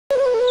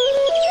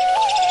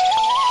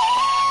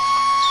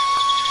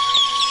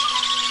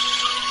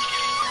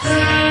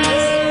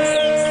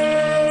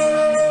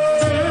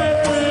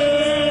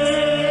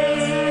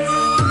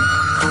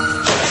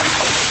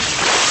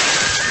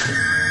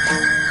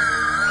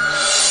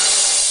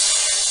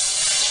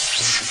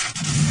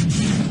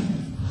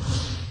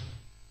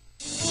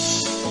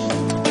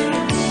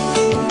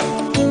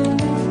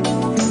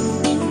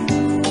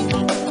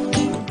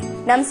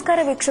ನಮಸ್ಕಾರ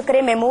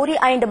ವೀಕ್ಷಕರೇ, memory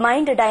and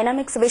mind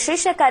dynamics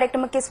ವಿಶೇಷ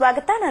ಕಾರ್ಯಕ್ರಮಕ್ಕೆ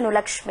ಸ್ವಾಗತ. ನಾನು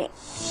ಲಕ್ಷ್ಮಿ.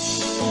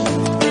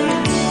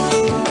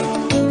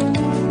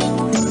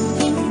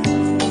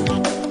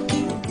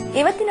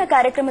 ಇವತ್ತಿನ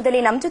ಕಾರ್ಯಕ್ರಮದಲ್ಲಿ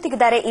ನಮ್ಮ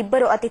ಜೊತೆಗಿದ್ದಾರೆ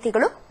ಇಬ್ಬರು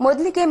ಅತಿಥಿಗಳು.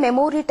 ಮೊದಲಿಗೆ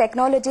memory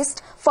technologist,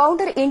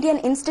 founder Indian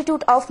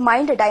institute of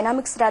mind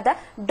dynamics ರಾದ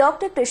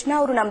doctor Krishna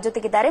ಅವರು ನಮ್ಮ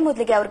ಜೊತೆಗಿದ್ದಾರೆ.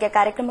 ಮೊದಲಿಗೆ ಅವರಿಗೆ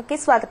ಕಾರ್ಯಕ್ರಮಕ್ಕೆ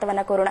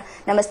ಸ್ವಾಗತವನ್ನ ಕೋರೋಣ.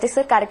 ನಮಸ್ತೆ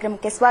ಸರ್,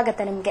 ಕಾರ್ಯಕ್ರಮಕ್ಕೆ ಸ್ವಾಗತ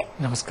ನಿಮಗೆ.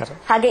 ನಮಸ್ಕಾರ.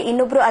 ಹಾಗೆ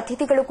ಇನ್ನೊಬ್ಬರು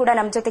ಅತಿಥಿಗಳು ಕೂಡ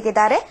ನಮ್ಮ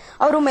ಜೊತೆಗಿದ್ದಾರೆ.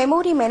 ಅವರು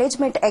memory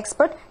management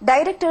expert,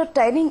 director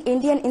training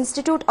Indian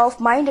institute of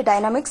mind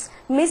dynamics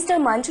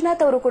mister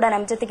Manjunath ಅವರು ಕೂಡ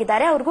ನಮ್ಮ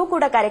ಜೊತೆಗಿದ್ದಾರೆ. ಅವ್ರಿಗೂ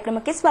ಕೂಡ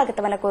ಕಾರ್ಯಕ್ರಮಕ್ಕೆ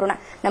ಸ್ವಾಗತವನ್ನ ಕೋರೋಣ.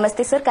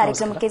 ನಮಸ್ತೆ ಸರ್,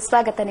 ಕಾರ್ಯಕ್ರಮಕ್ಕೆ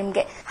ಸ್ವಾಗತ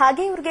ನಿಮಗೆ.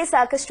 ಹಾಗೆ ಇವರಿಗೆ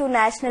ಸಾಕಷ್ಟು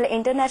ನ್ಯಾಷನಲ್,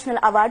 ಇಂಟರ್ನ್ಯಾಷನಲ್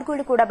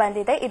ಅವಾರ್ಡ್ಗಳು ಕೂಡ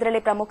ಬಂದಿದೆ. ಇದರಲ್ಲಿ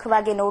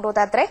ಪ್ರಮುಖವಾಗಿ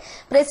ನೋಡೋದಾದ್ರೆ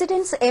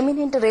presidents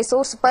eminent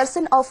resource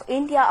person of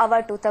India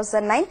award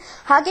 2009,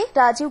 ಹಾಗೆ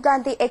Rajiv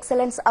Gandhi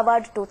excellence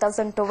award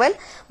 2012,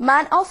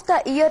 man of the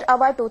year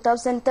award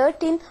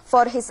 2013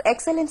 for his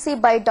excellency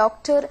by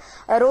doctor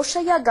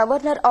ರೋಶಯ್ಯ,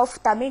 governor of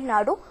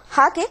Tamil Nadu,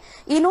 ಹಾಗೆ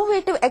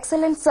innovative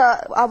excellence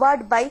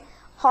award by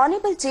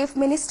ಹಾನೆಬಲ್ chief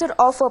minister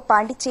of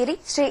Pondicherry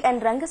Shri N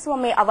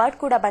Rangaswamy award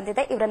ಕೂಡ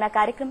ಬಂದಿದೆ. ಇವರನ್ನ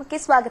ಕಾರ್ಯಕ್ರಮಕ್ಕೆ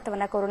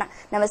ಸ್ವಾಗತವನ್ನ ಕೋರೋಣ.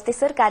 ನಮಸ್ತೆ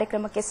ಸರ್,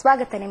 ಕಾರ್ಯಕ್ರಮಕ್ಕೆ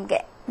ಸ್ವಾಗತ ನಿಮಗೆ.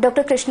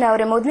 ಡಾಕ್ಟರ್ ಕೃಷ್ಣ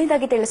ಅವರೇ,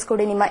 ಮೊದಲನೇದಾಗಿ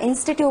ತಿಳಿಸ್ಕೊಡಿ, ನಿಮ್ಮ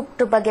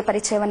ಇನ್ಸ್ಟಿಟ್ಯೂಟ್ ಬಗ್ಗೆ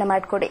ಪರಿಚಯವನ್ನ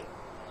ಮಾಡಿಕೊಡಿ.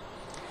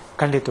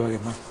 ಖಂಡಿತವಾಗಿ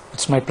ma'am,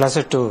 it's my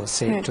pleasure to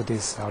say to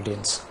this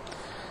audience.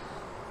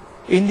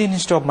 Indian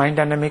institute of mind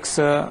dynamics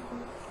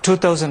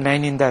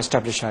 2009 ಇಂದ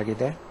ಎಸ್ಟಾಬ್ಲಿಷ್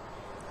ಆಗಿದೆ.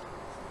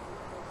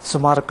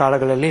 ಸುಮಾರು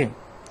ಕಾಲಗಳಲ್ಲಿ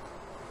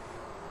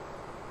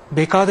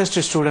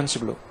ಬೇಕಾದಷ್ಟು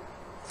ಸ್ಟೂಡೆಂಟ್ಸ್ಗಳು,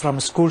 ಫ್ರಮ್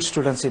ಸ್ಕೂಲ್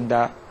ಸ್ಟೂಡೆಂಟ್ಸ್ ಇಂದ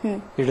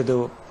ಹಿಡಿದು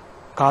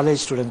college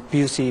student,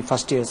 PUC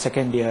first year,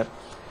 second year,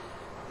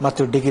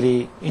 ಮತ್ತು ಡಿಗ್ರಿ,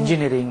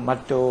 ಇಂಜಿನಿಯರಿಂಗ್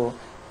ಮತ್ತು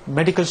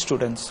medical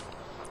students,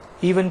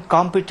 even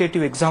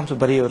competitive exams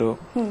ಬರೆಯೋರು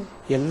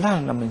ಎಲ್ಲ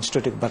ನಮ್ಮ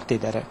ಇನ್ಸ್ಟಿಟ್ಯೂಟ್ಗೆ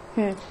ಬರ್ತಿದ್ದಾರೆ.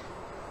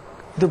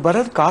 ಇದು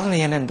ಬರೋದ್ ಕಾರಣ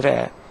ಏನಂದ್ರೆ,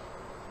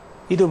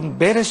 ಇದು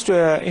ಬೇರೆ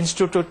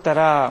ಇನ್ಸ್ಟಿಟ್ಯೂಟ್ ತರ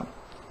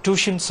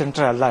ಟ್ಯೂಷನ್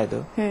ಸೆಂಟರ್ ಅಲ್ಲ.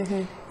 ಇದು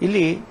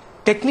ಇಲ್ಲಿ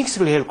ಟೆಕ್ನಿಕ್ಸ್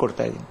ಗಳು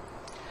ಹೇಳ್ಕೊಡ್ತಾ ಇದೀನಿ.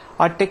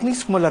 ಆ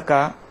ಟೆಕ್ನಿಕ್ಸ್ ಮೂಲಕ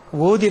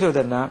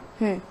ಓದಿರೋದನ್ನ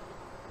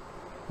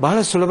ಬಹಳ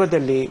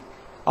ಸುಲಭದಲ್ಲಿ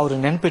ಅವರು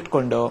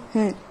ನೆನ್ಪಿಟ್ಕೊಂಡು,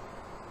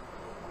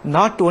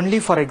 not only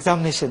for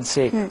examination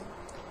sake,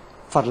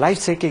 for life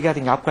ಸೇಕಿಗೆ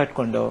ಅದನ್ನ ಜ್ಞಾಪಕ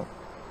ಇಟ್ಕೊಂಡು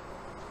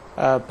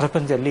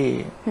ಪ್ರಪಂಚದಲ್ಲಿ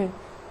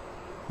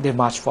ದೇ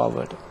ಮಾರ್ಚ್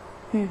ಫಾರ್ವರ್ಡ್.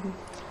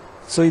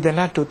 ಸೊ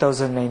ಇದನ್ನ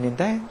 2009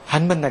 ಇಂದ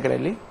ಹನುಮನ್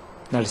ನಗರಲ್ಲಿ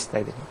ನಡೆಸ್ತಾ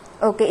ಇದ್ದೀನಿ.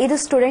 ಓಕೆ, ಇದು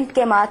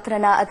ಸ್ಟೂಡೆಂಟ್ಗೆ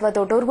ಮಾತ್ರನಾ ಅಥವಾ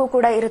ದೊಡ್ಡವ್ರಿಗೂ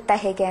ಕೂಡ ಇರುತ್ತಾ,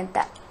 ಹೇಗೆ ಅಂತ?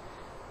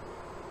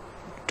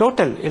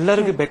 ಟೋಟಲ್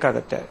ಎಲ್ಲರಿಗೂ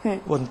ಬೇಕಾಗತ್ತೆ.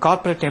 ಒಂದು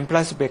ಕಾರ್ಪೊರೇಟ್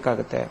ಎಂಪ್ಲಾಯ್ಸ್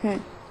ಬೇಕಾಗತ್ತೆ,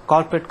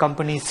 ಕಾರ್ಪೊರೇಟ್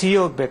ಕಂಪನಿ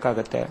CEO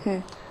ಬೇಕಾಗತ್ತೆ,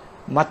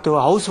 ಮತ್ತು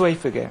ಹೌಸ್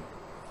ವೈಫ್ಗೆ,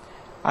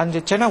 ಅಂದ್ರೆ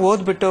ಚೆನ್ನಾಗಿ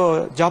ಓದ್ಬಿಟ್ಟು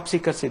ಜಾಬ್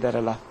ಸೀಕರ್ಸ್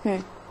ಇದಾರಲ್ಲ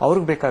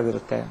ಅವ್ರಿಗೆ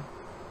ಬೇಕಾಗಿರುತ್ತೆ,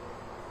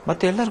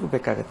 ಮತ್ತೆ ಎಲ್ಲರಿಗೂ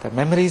ಬೇಕಾಗುತ್ತೆ.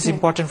 Memory is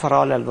important for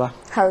all ಅಲ್ವಾ?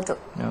 ಹೌದು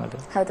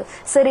ಹೌದು.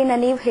 ಸರಿ,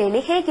 ನೀವು ಹೇಳಿ,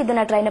 ಹೇಗೆ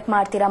ಇದನ್ನ ಟ್ರೈನ್ ಅಪ್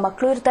ಮಾಡ್ತೀರಾ?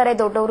 ಮಕ್ಕಳು ಇರ್ತಾರೆ,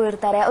 ದೊಡ್ಡವರು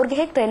ಇರ್ತಾರೆ, ಅವ್ರಿಗೆ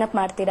ಹೇಗೆ ಟ್ರೈನ್ ಅಪ್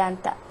ಮಾಡ್ತೀರಾ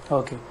ಅಂತ?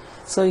 ಓಕೆ,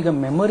 ಸೊ ಈಗ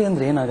ಮೆಮೊರಿ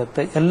ಅಂದ್ರೆ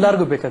ಏನಾಗುತ್ತೆ,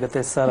 ಎಲ್ಲರಿಗೂ ಬೇಕಾಗುತ್ತೆ.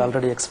 ಸರ್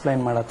ಆಲ್ರೆಡಿ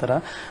ಎಕ್ಸ್ಪ್ಲೈನ್ ಮಾಡೋ ತರ,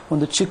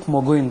 ಒಂದು ಚಿಕ್ಕ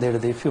ಮಗುವಿಂದ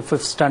ಹಿಡಿದು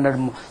 5th ಸ್ಟ್ಯಾಂಡರ್ಡ್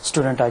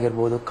ಸ್ಟೂಡೆಂಟ್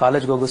ಆಗಿರ್ಬೋದು,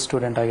 ಕಾಲೇಜ್ಗೆ ಹೋಗೋ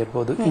ಸ್ಟೂಡೆಂಟ್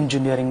ಆಗಿರ್ಬೋದು,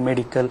 ಇಂಜಿನಿಯರಿಂಗ್,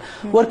 ಮೆಡಿಕಲ್,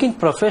 ವರ್ಕಿಂಗ್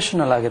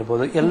ಪ್ರೊಫೆಷನಲ್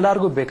ಆಗಿರ್ಬೋದು,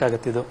 ಎಲ್ಲರಿಗೂ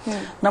ಬೇಕಾಗುತ್ತೆ ಇದು.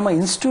 ನಮ್ಮ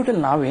ಇನ್ಸ್ಟಿಟ್ಯೂಟ್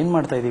ಅಲ್ಲಿ ನಾವ್ ಏನ್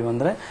ಮಾಡ್ತಾ ಇದೀವಿ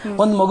ಅಂದ್ರೆ,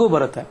 ಒಂದ್ ಮಗು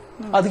ಬರುತ್ತೆ,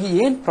 ಅದಕ್ಕೆ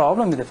ಏನ್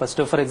ಪ್ರಾಬ್ಲಮ್ ಇದೆ ಫಸ್ಟ್.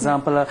 ಫಾರ್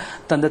ಎಕ್ಸಾಂಪಲ್,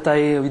 ತಂದೆ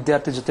ತಾಯಿ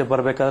ವಿದ್ಯಾರ್ಥಿ ಜೊತೆ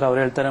ಬರ್ಬೇಕಾದ್ರೆ ಅವ್ರು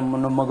ಹೇಳ್ತಾರೆ,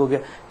 ನಮ್ಮ ಮಗುಗೆ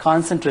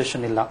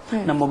ಕಾನ್ಸಂಟ್ರೇಷನ್ ಇಲ್ಲ,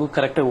 ನಮ್ಮ ಮಗು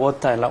ಕರೆಕ್ಟ್ ಆಗಿ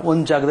ಓದ್ತಾ ಇಲ್ಲ,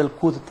 ಒಂದ್ ಜಾಗದಲ್ಲಿ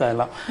ಕೂದುತ್ತಾ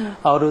ಇಲ್ಲ,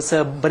 ಅವರು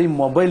ಬರೀ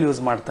ಮೊಬೈಲ್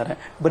ಯೂಸ್ ಮಾಡ್ತಾರೆ,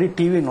 ಬರೀ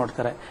ಟಿವಿ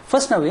ನೋಡ್ತಾರೆ.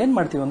 ಫಸ್ಟ್ ನಾವ್ ಏನ್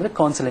ಮಾಡ್ತೀವಿ ಅಂದ್ರೆ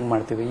ಕೌನ್ಸಿಲಿಂಗ್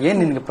ಮಾಡ್ತೀವಿ. ಏನ್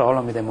ನಿನ್ಗೆ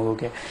ಪ್ರಾಬ್ಲಮ್ ಇದೆ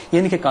ಮಗುಗೆ,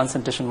 ಏನಕ್ಕೆ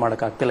ಕಾನ್ಸಂಟ್ರೇಷನ್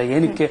ಮಾಡಕ್ ಆಗ್ತಿಲ್ಲ,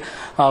 ಏನಕ್ಕೆ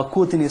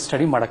ಕೂತಿ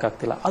ಸ್ಟಡಿ ಮಾಡಕ್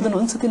ಆಗ್ತಿಲ್ಲ, ಅದನ್ನ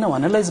ಒಂದ್ಸತಿ ನಾವು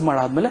ಅನಲೈಸ್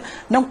ಮಾಡಾದ್ಮೇಲೆ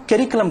ನಾವು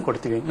ಕೆರಿಕುಲಮ್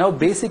ಕೊಡ್ತೀವಿ. ನಾವು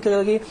ಬೇಸಿಕ್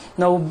ಆಗಿ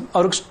ನಾವು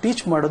ಅವ್ರಿಗೆ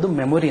ಟೀಚ್ ಮಾಡೋದು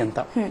ಮೆಮೊರಿ ಅಂತ,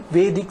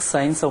 ವೇದಿಕ್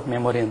ಸೈನ್ಸ್ ಆಫ್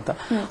ಮೆಮೊರಿ ಅಂತ.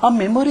 ಆ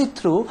ಮೆಮೊರಿ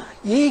ಥ್ರೂ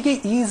ಹೇಗೆ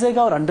ಈಸಿಯಾಗಿ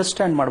ಅವ್ರು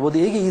ಅಂಡರ್ಸ್ಟ್ಯಾಂಡ್ ಮಾಡಬಹುದು,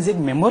 ಹೇಗೆ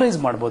ಈಸಿಯಾಗಿ ಮೆಮೊರೈಸ್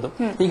ಮಾಡಬಹುದು.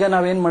 ಈಗ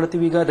ನಾವೇನ್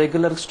ಮಾಡ್ತೀವಿ, ಈಗ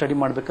ರೆಗ್ಯುಲರ್ ಸ್ಟಡಿ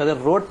ಮಾಡ್ಬೇಕಾದ್ರೆ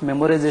ರೋಟ್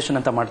ಮೆಮೊರೈಸೇಷನ್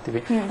ಅಂತ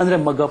ಮಾಡ್ತೀವಿ, ಅಂದ್ರೆ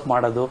ಮಗಪ್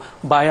ಮಾಡೋದು,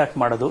 ಬಾಯಾಟ್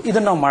ಮಾಡೋದು,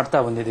 ಇದನ್ನ ನಾವು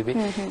ಮಾಡ್ತಾ ಬಂದಿದೀವಿ.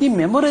 ಈ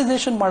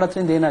ಮೆಮೊರೈಸೇಷನ್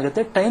ಮಾಡೋದ್ರಿಂದ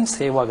ಏನಾಗುತ್ತೆ, ಟೈಮ್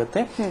ಸೇವ್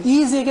ಆಗುತ್ತೆ,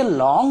 ಈಸಿಯಾಗಿ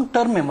ಲಾಂಗ್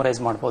ಟರ್ಮ್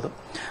ಮೆಮೊರೈಸ್ ಮಾಡಬಹುದು.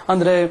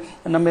 ಅಂದ್ರೆ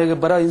ನಮಗೆ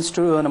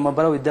ನಮ್ಮ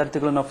ಬರೋ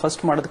ವಿದ್ಯಾರ್ಥಿಗಳು ನಾವು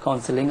ಫಸ್ಟ್ ಮಾಡೋದು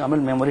ಕೌನ್ಸಿಲಿಂಗ್,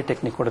 ಆಮೇಲೆ ಮೆಮೊರಿ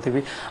ಟೆಕ್ನಿಕ್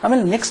ಕೊಡ್ತೀವಿ.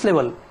 ಆಮೇಲೆ ನೆಕ್ಸ್ಟ್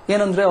ಲೆವೆಲ್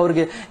ಏನಂದ್ರೆ,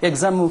 ಅವ್ರಿಗೆ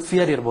ಎಕ್ಸಾಮ್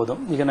ಫಿಯರ್ ಇರ್ಬೋದು.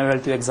 ಈಗ ನಾವು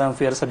ಹೇಳ್ತೀವಿ ಎಕ್ಸಾಮ್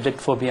ಫಿಯರ್,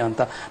 ಸಬ್ಜೆಕ್ಟ್ ಫೋಬಿಯಾ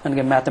ಅಂತ,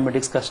 ನನಗೆ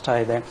ಮ್ಯಾಥಮೆಟಿಕ್ಸ್ ಕಷ್ಟ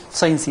ಇದೆ,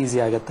 ಸೈನ್ಸ್ ಈಸಿ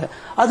ಆಗುತ್ತೆ,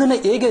 ಅದನ್ನ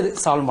ಹೇಗೆ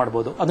ಸಾಲ್ವ್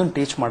ಮಾಡಬಹುದು ಅದನ್ನ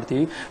ಟೀಚ್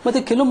ಮಾಡ್ತೀವಿ. ಮತ್ತೆ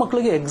ಕೆಲವು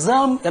ಮಕ್ಕಳಿಗೆ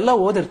ಎಕ್ಸಾಮ್ ಎಲ್ಲ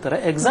ಓದಿರ್ತಾರೆ,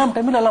 ಎಕ್ಸಾಮ್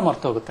ಟೈಮಲ್ಲಿ ಎಲ್ಲ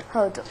ಮರ್ತೋಗುತ್ತೆ,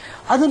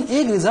 ಅದನ್ನ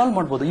ಹೇಗೆ ರಿಸಾಲ್ವ್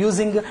ಮಾಡಬಹುದು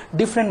ಯೂಸಿಂಗ್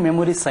ಡಿಫ್ರೆಂಟ್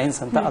ಮೆಮೊರಿ ಸೈನ್ಸ್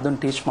ಅಂತ, ಅದನ್ನ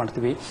ಟೀಚ್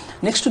ಮಾಡ್ತೀವಿ.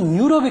 ನೆಕ್ಸ್ಟ್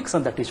ನ್ಯೂರೋವಿಕ್ಸ್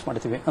ಅಂತ ಟೀಚ್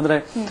ಮಾಡ್ತೀವಿ. ಅಂದ್ರೆ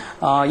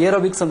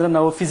ಏರೋವಿಕ್ಸ್ ಅಂದ್ರೆ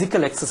ನಾವು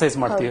ಫಿಸಿಕಲ್ ಎಕ್ಸರ್ಸೈಸ್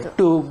ಮಾಡ್ತೀವಿ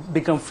ಟು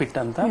ಬಿಕಮ್ ಫಿಟ್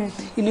ಅಂತ.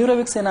 ಈ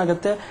ನ್ಯೂರೋವಿಕ್ಸ್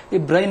ಏನಾಗುತ್ತೆ, ಈ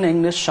ಬ್ರೈನ್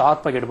ಹೆಂಗೆ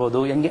ಶಾರ್ಪ್ ಆಗಿರ್ಬೋದು,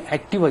 ಹೆಂಗೆ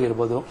ಆಕ್ಟಿವ್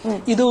ಆಗಿರ್ಬೋದು,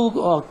 ಇದು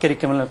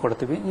ಕೆರಿಕ್ಯುಲಮ್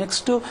ಕೊಡ್ತೀವಿ.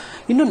 ನೆಕ್ಸ್ಟ್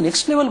ಇನ್ನು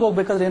ನೆಕ್ಸ್ಟ್ ಲೆವೆಲ್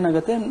ಹೋಗ್ಬೇಕಾದ್ರೆ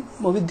ಏನಾಗುತ್ತೆ,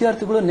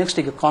 ವಿದ್ಯಾರ್ಥಿಗಳು ನೆಕ್ಸ್ಟ್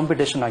ಈಗ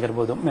ಕಾಂಪಿಟೇಷನ್ ಕಾಂಪಿಟೇಷನ್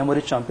ಆಗಿರ್ಬೋದು,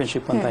 ಮೆಮೊರಿ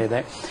ಚಾಂಪಿಯನ್ಶಿಪ್ ಅಂತ ಇದೆ,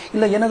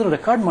 ಇಲ್ಲ ಏನಾದ್ರು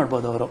ರೆಕಾರ್ಡ್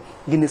ಮಾಡಬಹುದು ಅವರು,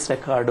 Guinness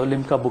record,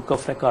 Limca book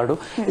of record,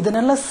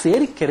 ಇದನ್ನೆಲ್ಲ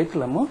ಸೇರಿ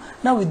ಕೆರಿಕ್ಯುಲಮ್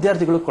ನಾವು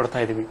ವಿದ್ಯಾರ್ಥಿಗಳು ಕೊಡ್ತಾ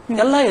ಇದೀವಿ.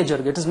 ಎಲ್ಲಾ ಏಜ್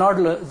ಅವ್ರಿಗೆ, it is not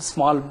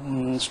small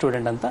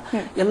student ಅಂತ,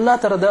 ಎಲ್ಲಾ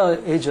ತರದ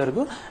ಏಜ್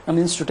ವರ್ಗು ನಮ್ಮ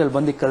ಇನ್ಸ್ಟಿಟ್ಯೂಟ್ ಅಲ್ಲಿ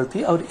ಬಂದು ಕಲ್ತಿ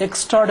ಅವ್ರು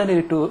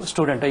ಎಕ್ಸ್ಟ್ರಾರ್ಡಿನರಿ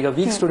ಸ್ಟೂಡೆಂಟ್, ಈಗ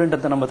ವೀಕ್ ಸ್ಟೂಡೆಂಟ್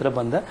ಅಂತ ನಮ್ಮ ಹತ್ರ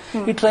ಬಂದ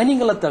ಈ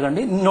ಟ್ರೈನಿಂಗ್ ಎಲ್ಲ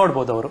ತಗೊಂಡು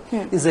ನೋಡಬಹುದು ಅವರು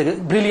ಇಸ್ ಎ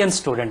ಬ್ರಿಲಿಯಂಟ್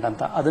ಸ್ಟೂಡೆಂಟ್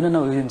ಅಂತ. ಅದನ್ನ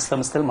ನಾವು ಈ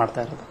ಸಂಸ್ಥೆಯಲ್ಲಿ ಮಾಡ್ತಾ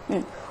ಇರೋದು.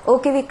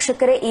 ಓಕೆ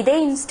ವೀಕ್ಷಕರೇ, ಇದೇ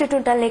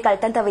ಇನ್ಸ್ಟಿಟ್ಯೂಟ್ ಅಲ್ಲಿ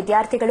ಕಲ್ತಂತ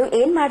ವಿದ್ಯಾರ್ಥಿಗಳು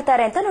ಏನ್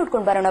ಮಾಡ್ತಾರೆ ಅಂತ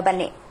ನೋಡ್ಕೊಂಡು ಬರೋಣ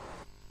ಬನ್ನಿ.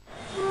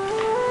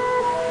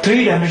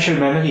 3-dimensional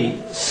ಮೆಮರಿ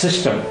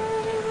ಸಿಸ್ಟಮ್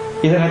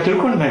ಇದನ್ನ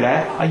ತಿಳ್ಕೊಂಡ್ಮೇಲೆ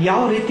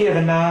ಯಾವ ರೀತಿ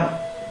ಅದನ್ನ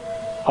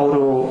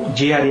ಅವರು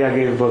GRE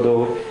ಆಗಿರ್ಬೋದು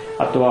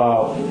ಅಥವಾ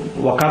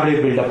ವೊಕಾಬ್ಯುಲರಿ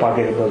ಬಿಲ್ಡಪ್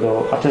ಆಗಿರ್ಬೋದು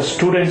ಅಥವಾ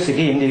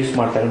ಸ್ಟೂಡೆಂಟ್ಸ್ಗೆ ಹೆಂಗೆ ಯೂಸ್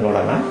ಮಾಡ್ತಾರೆ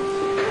ನೋಡೋಣ.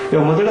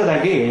 ಇವಾಗ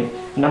ಮೊದಲದಾಗಿ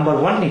ನಂಬರ್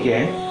 1ಗೆ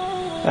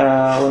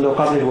ಒಂದು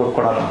ವೊಕಾಬ್ಯುಲರಿ ವರ್ಡ್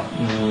ಕೊಡೋಣ,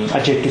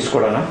 ಅಡ್ಜೆಕ್ಟಿವ್ಸ್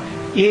ಕೊಡೋಣ.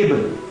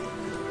 Abel,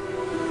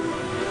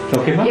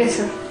 okay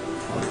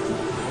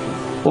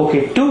okay.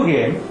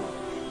 2ಗೆ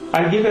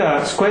I give a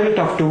square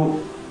root of 2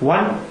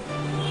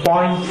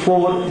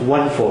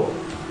 1.414.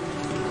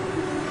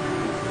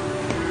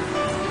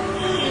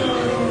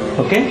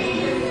 Okay.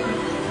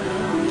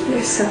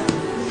 Yes, sir.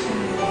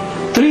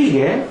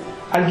 3ಗೆ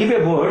I'll give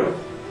a word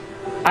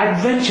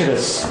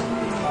adventurous.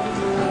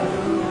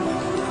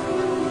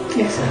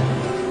 Yes, sir.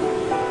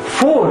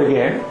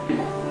 4ಗೆ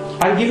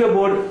I'll give a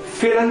word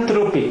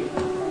philanthropic.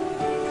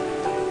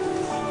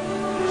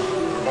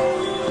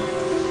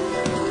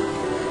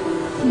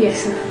 Yes,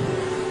 sir.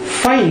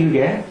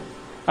 5ಗೆ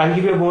I'll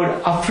give a word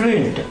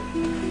affluent.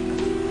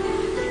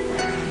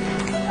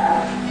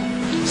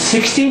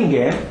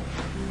 16ಗೆ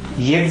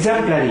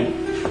exemplary,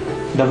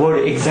 the word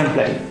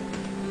exemplary.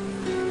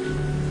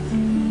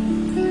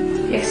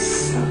 Yes,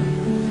 sir.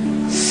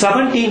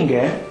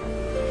 17ಗೆ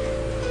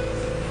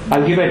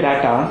I'll give a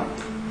data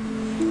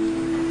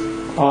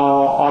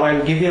or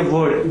I'll give you a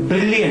word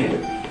brilliant.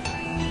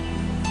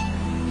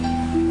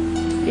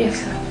 Yes,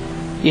 sir.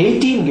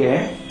 18ಗೆ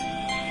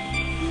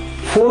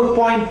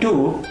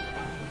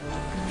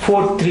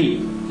 4.243.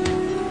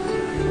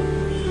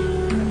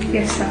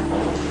 Yes, sir.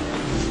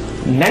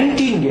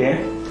 19ಗೆ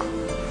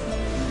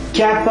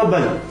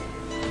capable.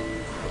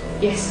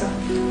 Yes, sir.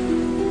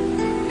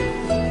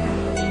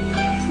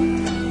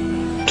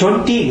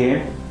 20ಗೆ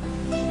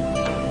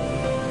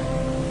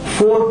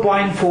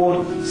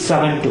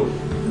 4.472.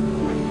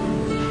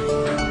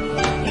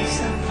 Yes,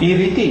 sir. ಈ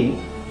ರೀತಿ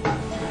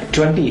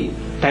 20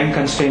 time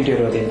constant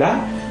ಇರೋದ್ರಿಂದ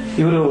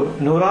ಇವರು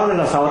ನೂರಾರು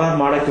ಸಾವಿರಾರು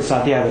ಮಾಡೋಕ್ಕೆ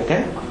ಸಾಧ್ಯ ಆಗುತ್ತೆ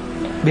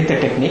with A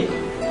technique.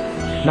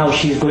 ನಾವು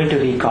she is going to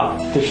recall.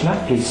 Krishna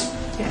please.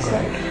 Yes,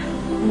 sir.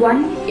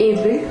 1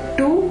 able,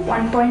 2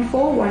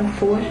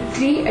 1.414,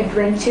 3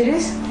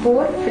 adventurous,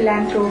 4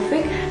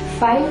 philanthropic,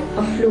 5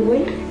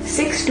 affluent,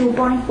 6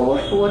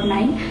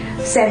 2.449,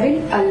 7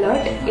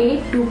 alert,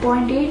 8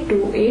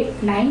 2.828,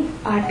 9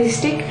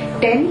 artistic,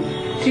 10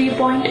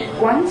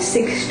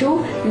 3.162,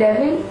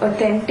 11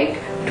 authentic,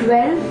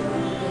 12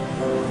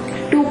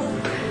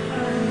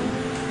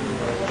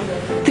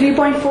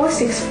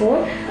 3.464,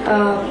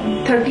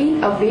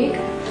 13 awake,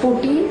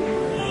 14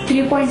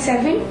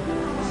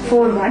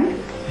 3.741,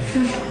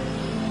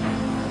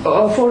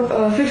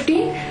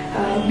 15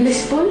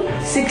 blissful,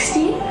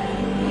 16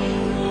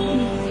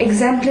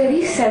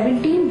 exemplary,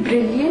 17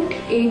 brilliant,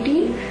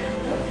 18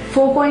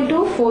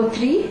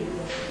 4.243,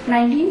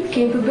 19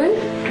 capable,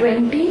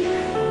 20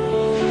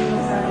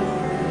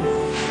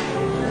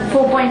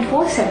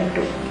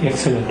 4.472.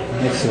 Excellent.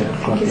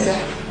 Thank you, sir.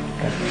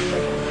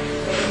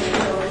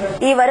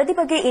 ಈ ವರದಿ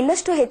ಬಗ್ಗೆ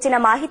ಇನ್ನಷ್ಟು ಹೆಚ್ಚಿನ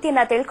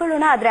ಮಾಹಿತಿಯನ್ನ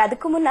ತಿಳ್ಕೊಳ್ಳೋಣ, ಆದ್ರೆ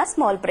ಅದಕ್ಕೂ ಮುನ್ನ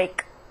ಸ್ಮಾಲ್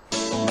ಬ್ರೇಕ್.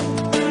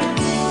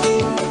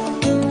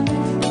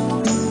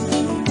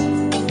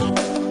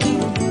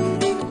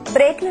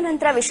 ಬ್ರೇಕ್ನ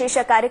ನಂತರ ವಿಶೇಷ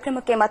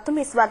ಕಾರ್ಯಕ್ರಮಕ್ಕೆ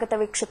ಮತ್ತೊಮ್ಮೆ ಸ್ವಾಗತ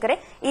ವೀಕ್ಷಕರೇ.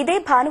 ಇದೇ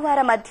ಭಾನುವಾರ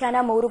ಮಧ್ಯಾಹ್ನ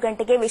 3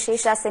 ಗಂಟೆಗೆ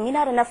ವಿಶೇಷ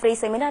ಫ್ರೀ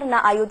ಸೆಮಿನಾರ್ ಅನ್ನ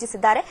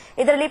ಆಯೋಜಿಸಿದ್ದಾರೆ.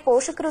 ಇದರಲ್ಲಿ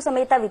ಪೋಷಕರು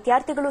ಸಮೇತ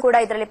ವಿದ್ಯಾರ್ಥಿಗಳು ಕೂಡ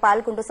ಇದರಲ್ಲಿ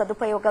ಪಾಲ್ಗೊಂಡು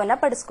ಸದುಪಯೋಗವನ್ನ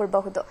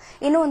ಪಡಿಸಿಕೊಳ್ಳಬಹುದು.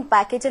 ಇನ್ನೂ ಒಂದು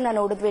ಪ್ಯಾಕೇಜ್ ಅನ್ನ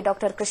ನೋಡಿದ್ವಿ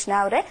ಡಾಕ್ಟರ್ ಕೃಷ್ಣ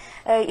ಅವರೇ,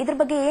 ಇದ್ರ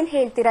ಬಗ್ಗೆ ಏನ್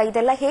ಹೇಳ್ತೀರಾ?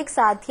 ಇದೆಲ್ಲ ಹೇಗ್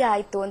ಸಾಧ್ಯ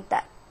ಆಯ್ತು ಅಂತ?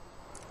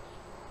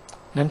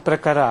 ನನ್ನ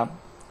ಪ್ರಕಾರ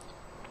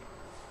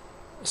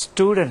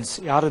ಸ್ಟೂಡೆಂಟ್ಸ್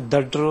ಯಾರು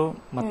ದಡ್ರು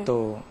ಮತ್ತು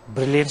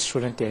ಬ್ರಿಲಿಯಂಟ್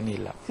ಸ್ಟೂಡೆಂಟ್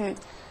ಏನಿಲ್ಲ.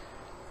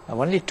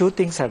 only 2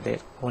 things are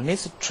there. One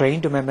is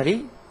trained memory,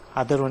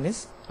 other one is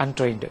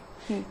untrained.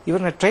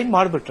 ಇವ್ರನ್ನ ಟ್ರೈನ್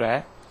ಮಾಡಿಬಿಟ್ರೆ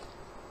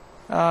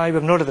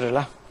ಇವಾಗ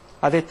ನೋಡಿದ್ರಲ್ಲ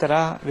ಅದೇ ತರ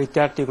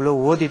ವಿದ್ಯಾರ್ಥಿಗಳು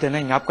ಓದಿದನ್ನ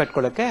ಜ್ಞಾಪಕ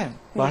ಇಟ್ಕೊಳ್ಳೋಕೆ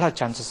ಬಹಳ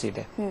ಚಾನ್ಸಸ್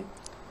ಇದೆ.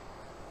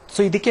 ಸೊ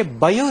ಇದಕ್ಕೆ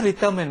ಬಯೋ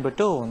ರಿಥಮ್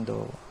ಅನ್ಬಿಟ್ಟು ಒಂದು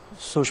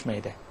ಸೂಕ್ಷ್ಮ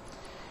ಇದೆ.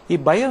 ಈ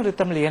ಬಯೋ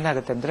ರಿಥಮ್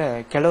ಏನಾಗುತ್ತೆ ಅಂದ್ರೆ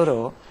ಕೆಲವರು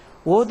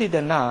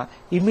ಓದಿದನ್ನ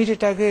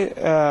ಇಮಿಡಿಯೇಟ್ ಆಗಿ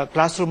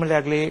ಕ್ಲಾಸ್ ರೂಮ್ ಅಲ್ಲಿ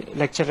ಆಗ್ಲಿ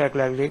ಲೆಕ್ಚರ್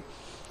ಆಗ್ಲಿ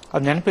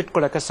ಅದು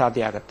ನೆನಪಿಟ್ಕೊಳ್ಳೋಕೆ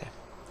ಸಾಧ್ಯ ಆಗತ್ತೆ.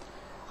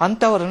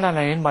 ಅಂತವ್ರನ್ನ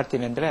ನಾನು ಏನ್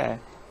ಮಾಡ್ತೀನಿ ಅಂದ್ರೆ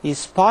ಈ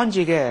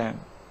ಸ್ಪಾಂಜಿಗೆ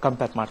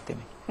ಕಂಪೇರ್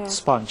ಮಾಡ್ತೀನಿ.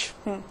 ಸ್ಪಾಂಜ್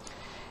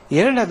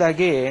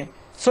ಎರಡನೇದಾಗಿ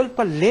ಸ್ವಲ್ಪ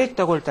ಲೇಟ್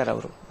ತಗೊಳ್ತಾರೆ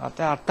ಅವರು,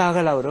 ಅರ್ಥ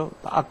ಆಗಲ್ಲ, ಅವರು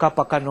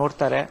ಅಕ್ಕಪಕ್ಕ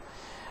ನೋಡ್ತಾರೆ,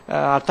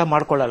 ಅರ್ಥ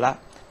ಮಾಡ್ಕೊಳ್ಳಲ್ಲ,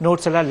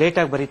 ನೋಟ್ಸ್ ಎಲ್ಲ ಲೇಟ್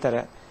ಆಗಿ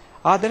ಬರೀತಾರೆ.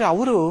 ಆದರೆ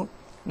ಅವರು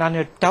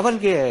ನಾನು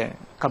ಟವಲ್ಗೆ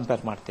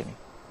ಕಂಪೇರ್ ಮಾಡ್ತೀನಿ.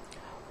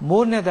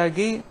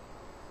 ಮೂರನೇದಾಗಿ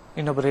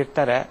ಇನ್ನೊಬ್ರು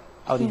ಇರ್ತಾರೆ,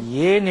 ಅವ್ರು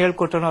ಏನ್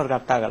ಹೇಳ್ಕೊಟ್ರು ಅವ್ರಿಗೆ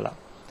ಅರ್ಥ ಆಗಲ್ಲ.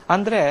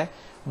 ಅಂದ್ರೆ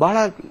ಬಹಳ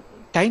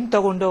ಟೈಮ್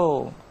ತಗೊಂಡು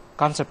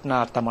ಕಾನ್ಸೆಪ್ಟ್ನ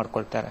ಅರ್ಥ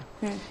ಮಾಡ್ಕೊಳ್ತಾರೆ.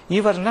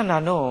 ಇವರನ್ನ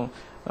ನಾನು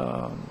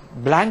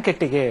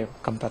ಬ್ಲಾಂಕೆಟ್ಗೆ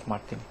ಕಂಪೇರ್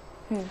ಮಾಡ್ತೀನಿ.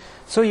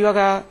 ಸೊ ಇವಾಗ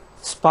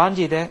ಸ್ಪಾಂಜ್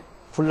ಇದೆ,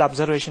 ಫುಲ್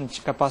ಅಬ್ಸರ್ವೇಷನ್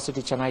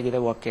ಕೆಪಾಸಿಟಿ ಚೆನ್ನಾಗಿದೆ,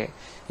 ಓಕೆ.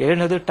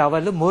 ಎರಡನೇದು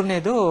ಟವಲ್,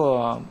 ಮೂರನೇದು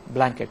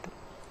ಬ್ಲಾಂಕೆಟ್.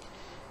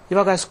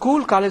 ಇವಾಗ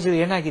ಸ್ಕೂಲ್ ಕಾಲೇಜ್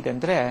ಏನಾಗಿದೆ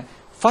ಅಂದ್ರೆ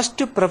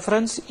ಫಸ್ಟ್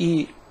ಪ್ರಿಫರೆನ್ಸ್ ಈ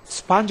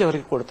ಸ್ಪಾಂಜ್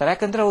ಅವರಿಗೆ ಕೊಡ್ತಾರೆ.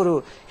 ಯಾಕಂದ್ರೆ ಅವರು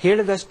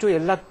ಹೇಳಿದಷ್ಟು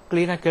ಎಲ್ಲ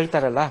ಕ್ಲೀನ್ ಆಗಿ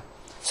ಕೇಳ್ತಾರಲ್ಲ,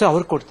 ಸೊ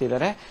ಅವ್ರು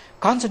ಕೊಡ್ತಿದ್ದಾರೆ.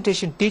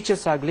 ಕಾನ್ಸಂಟ್ರೇಷನ್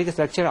ಟೀಚರ್ಸ್ ಆಗ್ಲಿ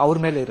ಲೆಕ್ಚರ್ ಅವ್ರ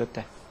ಮೇಲೆ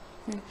ಇರುತ್ತೆ.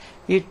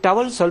 ಈ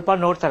ಟವಲ್ ಸ್ವಲ್ಪ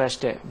ನೋಡ್ತಾರೆ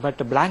ಅಷ್ಟೇ,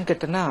 ಬಟ್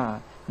ಬ್ಲಾಂಕೆಟ್ ನ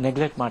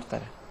ನೆಗ್ಲೆಕ್ಟ್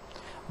ಮಾಡ್ತಾರೆ.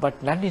 ಬಟ್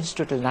ನನ್ನ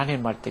ಇನ್ಸ್ಟಿಟ್ಯೂಟ್ ಅಲ್ಲಿ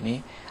ನಾನೇನ್ ಮಾಡ್ತೀನಿ,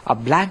 ಆ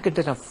ಬ್ಲಾಂಕೆಟ್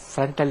ನ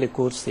ಫ್ರಂಟ್ ಅಲ್ಲಿ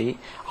ಕೂರಿಸಿ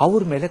ಅವ್ರ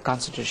ಮೇಲೆ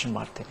ಕಾನ್ಸಂಟ್ರೇಷನ್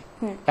ಮಾಡ್ತೀನಿ.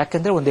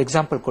 ಯಾಕಂದ್ರೆ ಒಂದು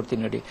ಎಕ್ಸಾಂಪಲ್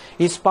ಕೊಡ್ತೀನಿ ನೋಡಿ.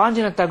 ಈ ಸ್ಪಾಂಜ್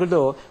ನ ತೆಗೆದು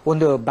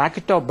ಒಂದು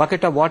ಬಕೆಟ್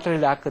ಆಫ್ ವಾಟರ್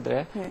ಅಲ್ಲಿ ಹಾಕಿದ್ರೆ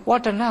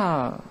ವಾಟರ್ನ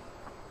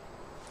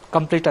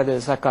ಕಂಪ್ಲೀಟ್ ಅದು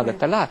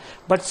ಸಾಕಾಗತ್ತಲ್ಲ.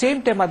 ಬಟ್ ಸೇಮ್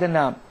ಟೈಮ್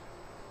ಅದನ್ನ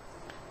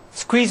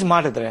ಸ್ಕ್ವೀಸ್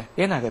ಮಾಡಿದ್ರೆ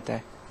ಏನಾಗುತ್ತೆ,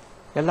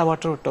 ಎಲ್ಲ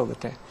ವಾಟರ್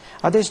ಹೊಟ್ಟೋಗುತ್ತೆ.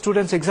 ಅದೇ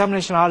ಸ್ಟೂಡೆಂಟ್ಸ್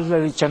ಎಕ್ಸಾಮಿನೇಷನ್ ಹಾಲ್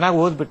ಚೆನ್ನಾಗಿ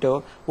ಓದ್ಬಿಟ್ಟು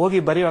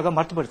ಹೋಗಿ ಬರೆಯುವಾಗ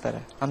ಮರ್ತು ಬಿಡ್ತಾರೆ,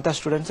 ಅಂತ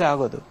ಸ್ಟೂಡೆಂಟ್ಸೇ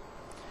ಆಗೋದು.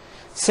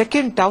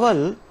 Second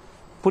towel,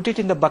 put it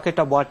in the bucket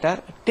of water,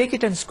 take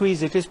it and squeeze,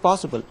 it is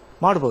possible,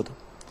 ಮಾಡಬಹುದು.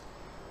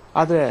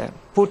 ಆದ್ರೆ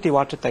ಪೂರ್ತಿ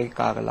ವಾಟರ್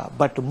ತೆಗಿಯಕ್ಕಾಗಲ್ಲ.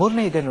 ಬಟ್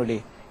ಮೂರನೇ ಇದೆ ನೋಡಿ,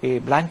 ಈ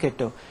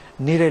ಬ್ಲಾಂಕೆಟ್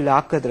ನೀರಲ್ಲಿ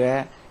ಹಾಕಿದ್ರೆ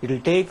it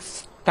will takes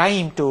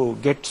time to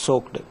get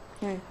soaked.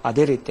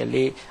 ಅದೇ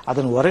ರೀತಿಯಲ್ಲಿ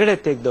ಅದನ್ನ ಹೊರಗಡೆ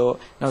ತೆಗೆದು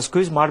ನಾವು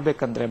ಸ್ಕ್ವೀಸ್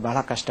ಮಾಡ್ಬೇಕಂದ್ರೆ ಬಹಳ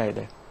ಕಷ್ಟ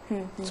ಇದೆ.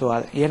 ಸೊ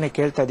ಏನೇ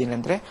ಕೇಳ್ತಾ ಇದೀನಿ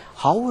ಅಂದ್ರೆ,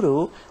 ಅವರು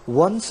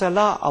ಒಂದ್ಸಲ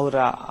ಅವರ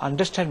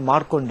ಅಂಡರ್ಸ್ಟ್ಯಾಂಡ್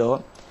ಮಾಡ್ಕೊಂಡು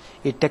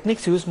ಈ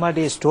ಟೆಕ್ನಿಕ್ಸ್ ಯೂಸ್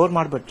ಮಾಡಿ ಸ್ಟೋರ್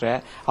ಮಾಡಿಬಿಟ್ರೆ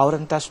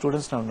ಅವರಂತ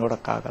ಸ್ಟೂಡೆಂಟ್ಸ್ ನಾವು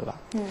ನೋಡಕ್ಕಾಗಲ್ಲ.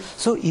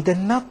 ಸೊ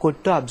ಇದನ್ನ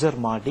ಕೊಟ್ಟು ಅಬ್ಸರ್ವ್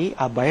ಮಾಡಿ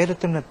ಆ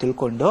ಬಯೋರಿಥಮ್ನ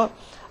ತಿಳ್ಕೊಂಡು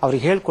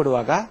ಅವ್ರಿಗೆ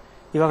ಹೇಳ್ಕೊಡುವಾಗ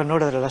ಇವಾಗ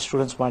ನೋಡಿದ್ರಲ್ಲ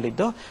ಸ್ಟೂಡೆಂಟ್ಸ್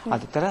ಮಾಡಿದ್ದು,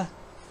 ಅದೇ ತರ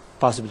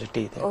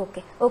ಪಾಸಿಬಿಲಿಟಿ ಇದೆ.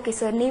 ಓಕೆ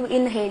ಸರ್, ನೀವು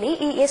ಇನ್ನು ಹೇಳಿ,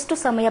 ಈ ಎಷ್ಟು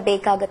ಸಮಯ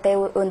ಬೇಕಾಗುತ್ತೆ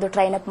ಒಂದು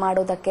ಟ್ರೈನ್ ಅಪ್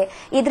ಮಾಡೋದಕ್ಕೆ,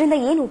 ಇದರಿಂದ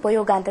ಏನು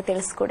ಉಪಯೋಗ ಅಂತ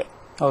ತಿಳಿಸ್ಕೊಡಿ.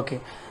 ಓಕೆ,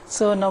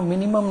 ಸೊ ನಾವು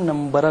ಮಿನಿಮಮ್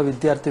ನಮ್ ಬರೋ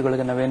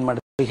ವಿದ್ಯಾರ್ಥಿಗಳಿಗೆ ನಾವೇನ್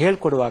ಮಾಡ್ತೀವಿ,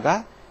 ಹೇಳ್ಕೊಡುವಾಗ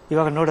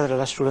ಇವಾಗ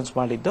ನೋಡಿದ್ರಲ್ಲ ಸ್ಟೂಡೆಂಟ್ಸ್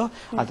ಮಾಡಿದ್ದು,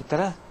 ಅದೇ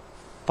ತರ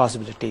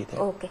ಪಾಸಿಬಿಲಿಟಿ ಇದೆ.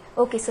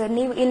 ಓಕೆ ಸರ್,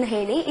 ನೀವು ಇನ್ನು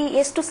ಹೇಳಿ, ಈ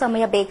ಎಷ್ಟು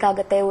ಸಮಯ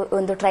ಬೇಕಾಗುತ್ತೆ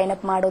ಒಂದು ಟ್ರೈನ್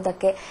ಅಪ್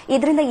ಮಾಡೋದಕ್ಕೆ,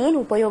 ಇದರಿಂದ ಏನು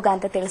ಉಪಯೋಗ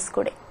ಅಂತ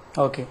ತಿಳಿಸ್ಕೊಡಿ.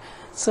 ಓಕೆ,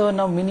 ಸೊ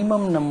ನಾವು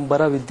ಮಿನಿಮಮ್ ನಮ್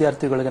ಬರೋ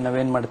ವಿದ್ಯಾರ್ಥಿಗಳಿಗೆ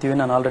ನಾವೇನ್ ಮಾಡ್ತೀವಿ,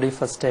 ನಾನು ಆಲ್ರೆಡಿ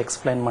ಫಸ್ಟ್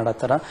ಎಕ್ಸ್ಪ್ಲೈನ್ ಮಾಡೋ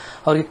ತರ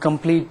ಅವ್ರಿಗೆ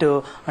ಕಂಪ್ಲೀಟ್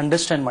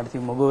ಅಂಡರ್ಸ್ಟ್ಯಾಂಡ್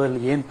ಮಾಡ್ತೀವಿ,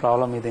 ಮಗುವಲ್ಲಿ ಏನ್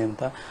ಪ್ರಾಬ್ಲಮ್ ಇದೆ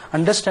ಅಂತ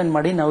ಅಂಡರ್ಸ್ಟ್ಯಾಂಡ್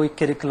ಮಾಡಿ ನಾವು ಈ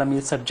ಕರಿಕ್ಯುಲಮ್,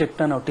 ಈ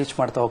ಸಬ್ಜೆಕ್ಟ್ ನಾವು ಟೀಚ್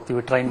ಮಾಡ್ತಾ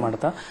ಹೋಗ್ತೀವಿ, ಟ್ರೈನ್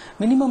ಮಾಡ್ತಾ.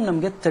 ಮಿನಿಮಮ್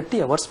ನಮಗೆ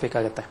 30 ಅವರ್ಸ್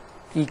ಬೇಕಾಗುತ್ತೆ.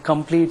 ಈ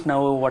ಕಂಪ್ಲೀಟ್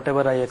ನಾವು what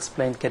ever I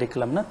explain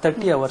curriculum ನ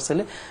 30 ಅವರ್ಸ್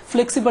ಅಲ್ಲಿ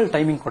ಫ್ಲೆಕ್ಸಿಬಲ್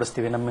ಟೈಮಿಂಗ್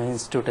ಕೊಡಿಸ್ತೀವಿ ನಮ್ಮ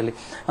ಇನ್ಸ್ಟಿಟ್ಯೂಟ್ ಅಲ್ಲಿ.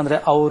 ಅಂದ್ರೆ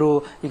ಅವರು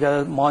ಈಗ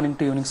ಮಾರ್ನಿಂಗ್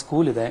ಟು ಈವ್ನಿಂಗ್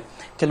ಸ್ಕೂಲ್ ಇದೆ,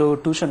 ಕೆಲವು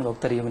ಟ್ಯೂಷನ್ಗೆ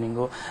ಹೋಗ್ತಾರೆ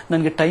ಈವ್ನಿಂಗು,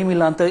 ನನಗೆ ಟೈಮ್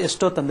ಇಲ್ಲ ಅಂತ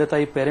ಎಷ್ಟೋ ತಂದೆ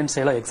ತಾಯಿ ಪೇರೆಂಟ್ಸ್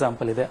ಹೇಳೋ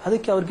ಎಕ್ಸಾಂಪಲ್ ಇದೆ.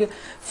 ಅದಕ್ಕೆ ಅವ್ರಿಗೆ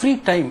ಫ್ರೀ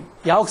ಟೈಮ್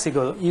ಯಾವಾಗ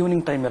ಸಿಗೋದು,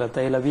 ಈವ್ನಿಂಗ್ ಟೈಮ್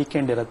ಇರುತ್ತೆ, ಇಲ್ಲ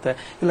ವೀಕೆಂಡ್ ಇರುತ್ತೆ,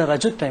 ಇಲ್ಲ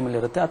ರಜದ ಟೈಮಲ್ಲಿ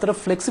ಇರುತ್ತೆ, ಆ ಥರ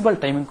ಫ್ಲೆಕ್ಸಿಬಲ್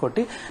ಟೈಮಿಂಗ್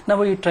ಕೊಟ್ಟು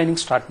ನಾವು ಈ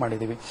ಟ್ರೈನಿಂಗ್ ಸ್ಟಾರ್ಟ್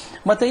ಮಾಡಿದೀವಿ.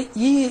 ಮತ್ತೆ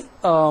ಈ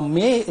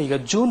ಈಗ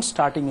ಜೂನ್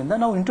ಸ್ಟಾರ್ಟಿಂಗ್ ಇಂದ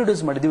ನಾವು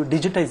ಇಂಟ್ರೊಡ್ಯೂಸ್ ಮಾಡಿದೀವಿ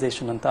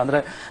ಡಿಜಿಟೈಸೇಷನ್ ಅಂತ. ಅಂದ್ರೆ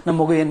ನಮ್ಮ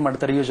ಮಗು ಏನ್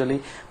ಮಾಡ್ತಾರೆ, ಯೂಶಲಿ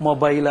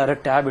ಮೊಬೈಲ್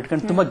ಟ್ಯಾಬ್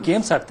ಇಟ್ಕೊಂಡು ತುಂಬಾ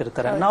ಗೇಮ್ಸ್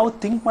ಆಡ್ತಿರ್ತಾರೆ. ನಾವು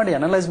ಥಿಂಕ್ ಮಾಡಿ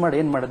ಅನಲೈಸ್ ಮಾಡಿ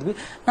ಏನ್ ಮಾಡಿದ್ವಿ,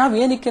 ನಾವ್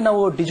ಏನಕ್ಕೆ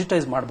ನಾವು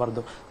ಡಿಜಿಟೈಸ್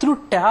ಮಾಡಬಾರ್ದು, through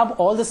tab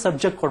all the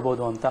subject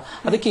ಕೊಡ್ಬೋದು ಅಂತ.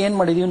 ಅದಕ್ಕೆ ಏನ್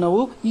ಮಾಡಿದೀವಿ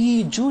ನಾವು, ಈ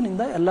ಜೂನ್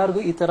ಇಂದ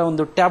ಎಲ್ಲರಿಗೂ ಈ ತರ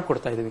ಒಂದು ಟ್ಯಾಬ್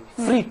ಕೊಡ್ತಾ ಇದೀವಿ,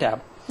 ಫ್ರೀ ಟ್ಯಾಬ್.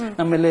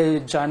 ನಮ್ಮೇಲೆ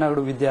ಜಾಯ್ನ್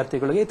ಆಗೋ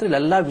ವಿದ್ಯಾರ್ಥಿಗಳಿಗೆ ಇದ್ರಲ್ಲಿ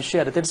ಎಲ್ಲಾ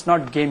ವಿಷಯ ಇರುತ್ತೆ. ಇಟ್ಸ್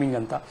ನಾಟ್ ಗೇಮಿಂಗ್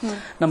ಅಂತ.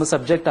 ನಮ್ಮ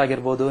ಸಬ್ಜೆಕ್ಟ್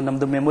ಆಗಿರ್ಬೋದು,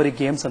 ನಮ್ದು ಮೆಮೊರಿ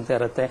ಗೇಮ್ಸ್ ಅಂತ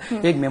ಇರುತ್ತೆ,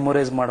 ಹೇಗೆ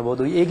ಮೆಮೊರೈಸ್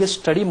ಮಾಡಬಹುದು, ಹೇಗೆ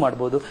ಸ್ಟಡಿ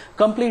ಮಾಡಬಹುದು,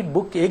 ಕಂಪ್ಲೀಟ್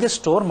ಬುಕ್ ಹೇಗೆ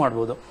ಸ್ಟೋರ್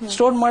ಮಾಡಬಹುದು,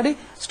 ಸ್ಟೋರ್ ಮಾಡಿ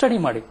ಸ್ಟಡಿ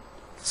ಮಾಡಿ.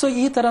 ಸೊ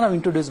ಈ ತರ ನಾವು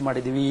ಇಂಟ್ರೊಡ್ಯೂಸ್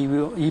ಮಾಡಿದೀವಿ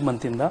ಈ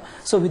ಮಂತ್ ಇಂದ.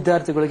 ಸೊ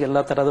ವಿದ್ಯಾರ್ಥಿಗಳಿಗೆ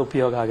ಎಲ್ಲಾ ತರದ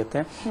ಉಪಯೋಗ ಆಗುತ್ತೆ.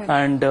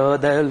 And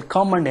they will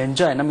come and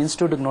enjoy. ನಮ್ಮ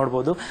ಇನ್ಸ್ಟಿಟ್ಯೂಟ್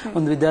ನೋಡಬಹುದು,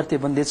 ಒಂದು ವಿದ್ಯಾರ್ಥಿ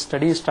ಬಂದು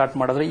ಸ್ಟಡಿ ಸ್ಟಾರ್ಟ್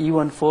ಮಾಡಿದ್ರೆ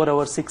ಈವನ್ 4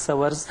 ಅವರ್ಸ್ 6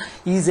 ಅವರ್ಸ್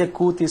ಈಸಿಯಾಗಿ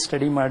ಕೂತಿ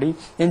ಸ್ಟಡಿ ಮಾಡಿ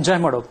ಎಂಜಾಯ್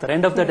ಮಾಡಿ ಹೋಗ್ತಾರೆ.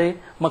 ಎಂಡ್ ಆಫ್ ದ ಡೇ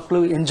ಮಕ್ಕಳು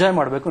ಎಂಜಾಯ್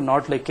ಮಾಡಬೇಕು,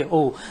 ನಾಟ್ ಲೈಕ್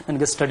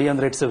ನನಗೆ ಸ್ಟಡಿ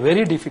ಅಂದ್ರೆ ಇಟ್ಸ್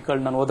ವೆರಿ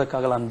ಡಿಫಿಕಲ್ಟ್, ನಾನು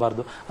ಓದಕ್ಕಾಗಲ್ಲ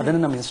ಅನ್ಬಾರ್ದು.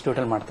 ಅದನ್ನ ನಮ್ಮ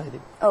ಇನ್ಸ್ಟಿಟ್ಯೂಟ್ ಅಲ್ಲಿ ಮಾಡ್ತಾ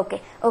ಇದೀವಿ.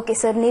 ಓಕೆ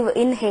ಸರ್, ನೀವು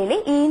ಇನ್ನು ಹೇಳಿ,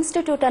 ಈ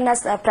ಇನ್ಸ್ಟಿಟ್ಯೂಟ್ ಅನ್ನ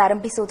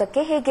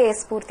ಪ್ರಾರಂಭಿಸುವುದಕ್ಕೆ ಹೇಗೆ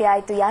ಸ್ಫೂರ್ತಿ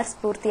ಆಯ್ತು, ಯಾರು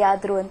ಸ್ಫೂರ್ತಿ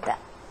ಆದ್ರು ಅಂತ,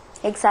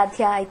 ಹೇಗೆ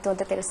ಸಾಧ್ಯ ಆಯ್ತು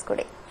ಅಂತ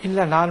ತಿಳಿಸ್ಕೊಡಿ. ಇಲ್ಲ,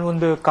 ನಾನು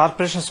ಒಂದು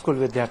ಕಾರ್ಪೊರೇಷನ್ ಸ್ಕೂಲ್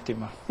ವಿದ್ಯಾರ್ಥಿ,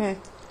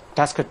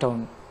 tasker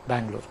town,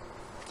 Bangalore,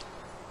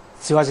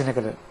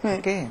 Shivajinagar.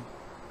 Okay,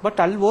 but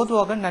ಅಲ್ಲಿ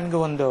ಓದುವಾಗ ನನಗೆ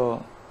ಒಂದು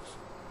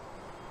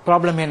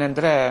ಪ್ರಾಬ್ಲಮ್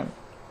ಏನಂದ್ರೆ,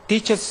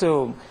 ಟೀಚರ್ಸ್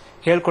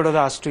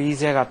ಹೇಳ್ಕೊಡೋದು ಅಷ್ಟು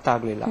ಈಸಿಯಾಗಿ ಅರ್ಥ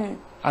ಆಗ್ಲಿಲ್ಲ.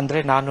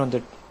 ಅಂದ್ರೆ ನಾನೊಂದು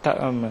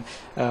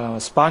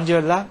ಸ್ಪಾಂಜ್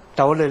ಇಲ್ಲ,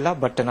 ಟವಲ್ ಇಲ್ಲ,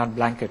 ಬಟ್ ನಾನು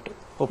ಬ್ಲಾಂಕೆಟ್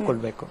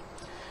ಒಪ್ಕೊಳ್ಬೇಕು.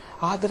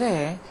 ಆದ್ರೆ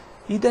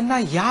ಇದನ್ನ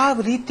ಯಾವ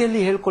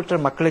ರೀತಿಯಲ್ಲಿ ಹೇಳ್ಕೊಟ್ರೆ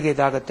ಮಕ್ಕಳಿಗೆ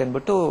ಇದಾಗತ್ತೆ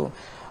ಅನ್ಬಿಟ್ಟು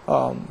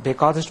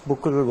ಬೇಕಾದಷ್ಟು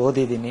ಬುಕ್ಗಳು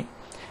ಓದಿದ್ದೀನಿ.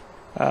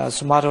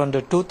 ಸುಮಾರು ಒಂದು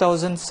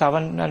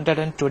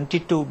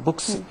 2722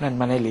 ಬುಕ್ಸ್ ನನ್ನ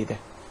ಮನೆಯಲ್ಲಿ ಇದೆ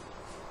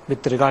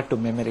with regard to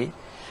memory.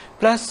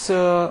 Plus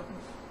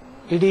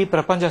ಇಡೀ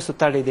ಪ್ರಪಂಚ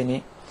ಸುತ್ತಾಡಿದ್ದೀನಿ.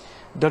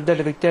 ದೊಡ್ಡ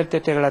ದೊಡ್ಡ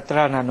ವಿದ್ಯಾರ್ಥಿಗಳ ಹತ್ರ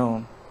ನಾನು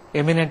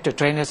ಎಮಿನೆಂಟ್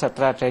ಟ್ರೈನರ್ಸ್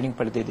ಹತ್ರ ಟ್ರೈನಿಂಗ್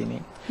ಪಡೆದಿದ್ದೀನಿ.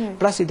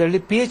 ಪ್ಲಸ್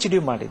ಇದರಲ್ಲಿ PhD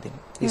ಮಾಡಿದ್ದೀನಿ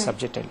ಈ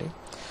ಸಬ್ಜೆಕ್ಟ್ ಅಲ್ಲಿ.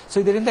 ಸೊ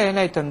ಇದರಿಂದ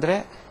ಏನಾಯ್ತಂದ್ರೆ,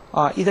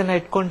 ಇದನ್ನ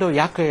ಇಟ್ಕೊಂಡು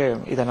ಯಾಕೆ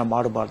ಇದನ್ನ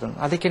ಮಾಡಬಾರ್ದು,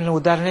 ಅದಕ್ಕೆ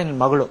ಉದಾಹರಣೆ ನನ್ನ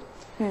ಮಗಳು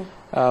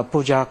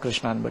ಪೂಜಾ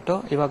ಕೃಷ್ಣ ಅಂದ್ಬಿಟ್ಟು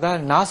ಇವಾಗ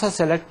ನಾಸಾ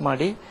ಸೆಲೆಕ್ಟ್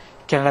ಮಾಡಿ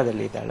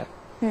ಕೆನಡಾದಲ್ಲಿ ಇದ್ದಾಳೆ.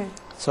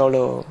 ಸೊ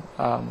ಅವಳು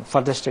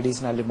ಫರ್ದರ್ ಸ್ಟಡೀಸ್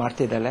ನಲ್ಲಿ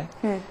ಮಾಡ್ತಿದ್ದಾಳೆ.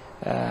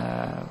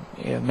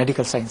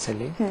 ಮೆಡಿಕಲ್ ಸೈನ್ಸ್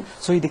ಅಲ್ಲಿ.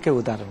 ಸೊ ಇದಕ್ಕೆ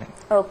ಉದಾಹರಣೆ.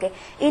 ಓಕೆ,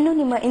 ಇನ್ನು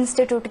ನಿಮ್ಮ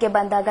ಇನ್ಸ್ಟಿಟ್ಯೂಟ್ಗೆ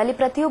ಬಂದಾಗ ಅಲ್ಲಿ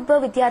ಪ್ರತಿಯೊಬ್ಬ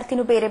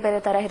ವಿದ್ಯಾರ್ಥಿನೂ ಬೇರೆ ಬೇರೆ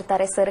ತರ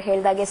ಇರ್ತಾರೆ ಸರ್,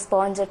 ಹೇಳಿದಾಗೆ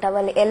ಸ್ಪಾಂಜ್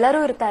ಟವಲ್ ಎಲ್ಲರೂ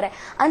ಇರ್ತಾರೆ.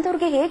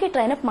 ಅಂತವ್ರಿಗೆ ಹೇಗೆ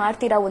ಟ್ರೈನ್ ಅಪ್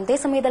ಮಾಡ್ತೀರಾ? ಒಂದೇ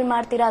ಸಮಯದಲ್ಲಿ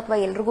ಮಾಡ್ತೀರಾ ಅಥವಾ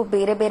ಎಲ್ರಿಗೂ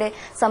ಬೇರೆ ಬೇರೆ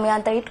ಸಮಯ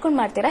ಅಂತ ಇಟ್ಕೊಂಡು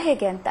ಮಾಡ್ತೀರಾ,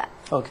 ಹೇಗೆ ಅಂತ?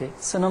 ಓಕೆ,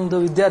 ಸೊ ನಮ್ದು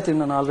ವಿದ್ಯಾರ್ಥಿ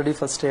ನಾನು ಆಲ್ರೆಡಿ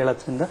ಫಸ್ಟ್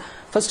ಹೇಳೋದ್ರಿಂದ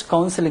ಫಸ್ಟ್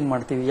ಕೌನ್ಸಿಲಿಂಗ್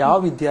ಮಾಡ್ತೀವಿ, ಯಾವ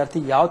ವಿದ್ಯಾರ್ಥಿ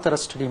ಯಾವ ತರ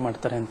ಸ್ಟಡಿ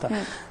ಮಾಡ್ತಾರೆ ಅಂತ.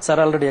 Sir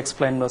already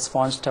explain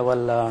sponge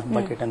towel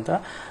bucket ಅಂತ.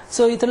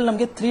 ಸೊ ಇದರಲ್ಲಿ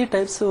ನಮಗೆ 3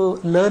 ಟೈಪ್ಸ್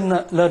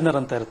ಲರ್ನರ್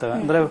ಅಂತ ಇರ್ತವೆ.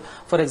 ಅಂದ್ರೆ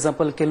ಫಾರ್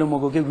ಎಕ್ಸಾಂಪಲ್ ಕೆಲವು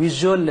ಮಗುಗೆ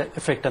ವಿಜುವಲ್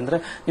ಎಫೆಕ್ಟ್, ಅಂದ್ರೆ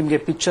ನಿಮ್ಗೆ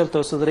ಪಿಕ್ಚರ್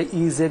ತೋರಿಸಿದ್ರೆ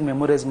ಈಸಿಯಾಗಿ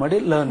ಮೆಮೊರೈಸ್ ಮಾಡಿ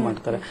ಲರ್ನ್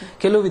ಮಾಡ್ತಾರೆ.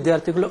 ಕೆಲವು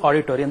ವಿದ್ಯಾರ್ಥಿಗಳು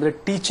ಆಡಿಟೋರಿ, ಅಂದ್ರೆ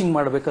ಟೀಚಿಂಗ್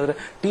ಮಾಡಬೇಕಾದ್ರೆ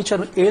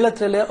ಟೀಚರ್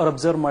ಹೇಳತ್ರಲ್ಲೇ ಅವ್ರು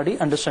ಅಬ್ಸರ್ವ್ ಮಾಡಿ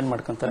ಅಂಡರ್ಸ್ಟ್ಯಾಂಡ್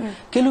ಮಾಡ್ಕೊಂತಾರೆ.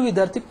 ಕೆಲವು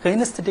ವಿದ್ಯಾರ್ಥಿ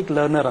ಕೈನೆಸ್ಥೆಟಿಕ್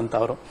ಲರ್ನರ್ ಅಂತ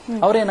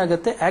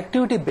ಅವ್ರೇನಾಗುತ್ತೆ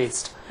ಆಕ್ಟಿವಿಟಿ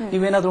ಬೇಸ್ಡ್,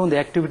 ಇವೇನಾದ್ರೂ ಒಂದು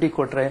ಆಕ್ಟಿವಿಟಿ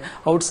ಕೊಟ್ರೆ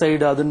ಔಟ್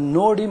ಸೈಡ್ ಅದನ್ನ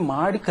ನೋಡಿ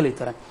ಮಾಡಿ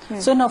ಕಲಿತಾರೆ.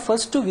 ಸೊ ನಾವು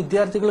ಫಸ್ಟ್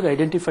ವಿದ್ಯಾರ್ಥಿಗಳಿಗೆ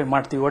ಐಡೆಂಟಿಫೈ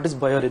ಮಾಡ್ತೀವಿ ವಾಟ್ ಇಸ್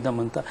ಬಯೋರಿದಮ್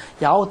ಅಂತ,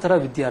 ಯಾವ ತರ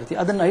ವಿದ್ಯಾರ್ಥಿ.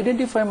 ಅದನ್ನ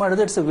ಐಡೆಂಟಿಫೈ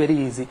ಮಾಡಿದ್ರೆ ಇಟ್ಸ್ ವೆರಿ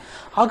ಈಸಿ.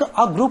 ಆಗ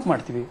ಆ ಗ್ರೂಪ್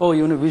ಮಾಡ್ತೀವಿ,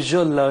 ಇವನು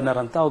ವಿಜುವಲ್ ಲರ್ನರ್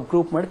ಅಂತ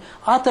ಗ್ರೂಪ್ ಮಾಡಿ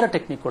ಆ ತರ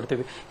ಟೆಕ್ನಿಕ್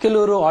ಕೊಡ್ತೀವಿ.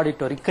 ಕೆಲವರು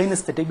ಆಡಿಟೋರಿ,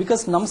 ಕೈನೆಸ್ಥೆಟಿಕ್,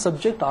 ಬಿಕಾಸ್ ನಮ್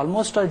subject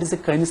almost it is A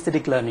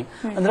kinaesthetic learning,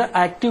 ಅಂದ್ರೆ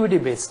activity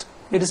based.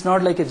 It is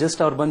not like A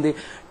just ಅವ್ರು ಬಂದು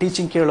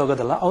ಟೀಚಿಂಗ್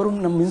ಕೇಳೋಗೋದಲ್ಲ, ಅವರು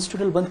ನಮ್ಮ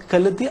ಇನ್ಸ್ಟಿಟ್ಯೂಟ್ ಅಲ್ಲಿ ಬಂದು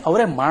ಕಲಿತಿ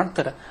ಅವರೇ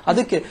ಮಾಡ್ತಾರೆ.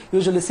 ಅದಕ್ಕೆ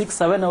ಯೂಶಲಿ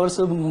 6-7 ಅವರ್ಸ್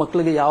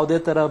ಮಕ್ಕಳಿಗೆ ಯಾವುದೇ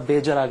ತರ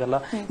ಬೇಜಾರಾಗಲ್ಲ,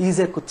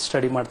 ಈಸಿಯಾಗಿ ಕೂತ್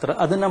ಸ್ಟಡಿ ಮಾಡ್ತಾರೆ.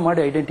 ಅದನ್ನ ಮಾಡಿ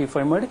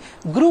ಐಡೆಂಟಿಫೈ ಮಾಡಿ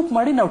ಗ್ರೂಪ್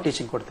ಮಾಡಿ ನಾವು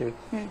ಟೀಚಿಂಗ್ ಕೊಡ್ತೀವಿ.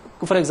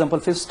 ಫಾರ್ ಎಕ್ಸಾಂಪಲ್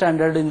 5th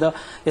ಸ್ಟ್ಯಾಂಡರ್ಡ್ ಇಂದ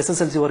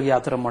SSLC ವರೆಗೆ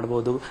ಯಾವ ತರ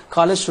ಮಾಡಬಹುದು,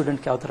 ಕಾಲೇಜ್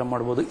ಸ್ಟೂಡೆಂಟ್ ಯಾವ ತರ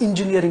ಮಾಡಬಹುದು,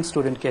 ಇಂಜಿನಿಯರಿಂಗ್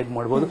ಸ್ಟೂಡೆಂಟ್ ಹೇಗೆ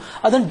ಮಾಡಬಹುದು,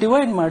 ಅದನ್ನ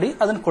ಡಿವೈಡ್ ಮಾಡಿ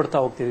ಅದನ್ನ ಕೊಡ್ತಾ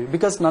ಹೋಗ್ತೀವಿ.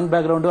 ಬಿಕಾಸ್ ನನ್ನ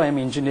back ground I M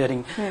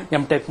engineering,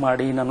 M.Tech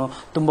ಮಾಡಿ ನಾನು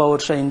ತುಂಬಾ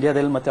ವರ್ಷ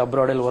ಇಂಡಿಯಾದಲ್ಲಿ ಮತ್ತೆ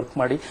ಅಬ್ರಾಡ್ ಅಲ್ಲಿ ವರ್ಕ್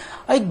ಮಾಡಿ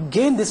I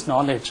gain this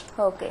knowledge.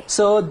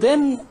 So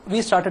then we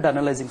started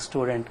analysing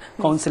student,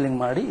 counselling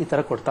ಮಾಡಿ ಈ ತರ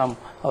ಕೊಡ್ತಾ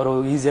ಅವರು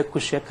ಈಸಿಯಾಗಿ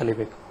ಖುಷಿಯಾಗಿ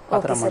ಕಲಿಬೇಕು.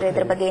 ಸರ್,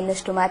 ಇದರ ಬಗ್ಗೆ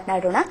ಇನ್ನಷ್ಟು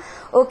ಮಾತನಾಡೋಣ.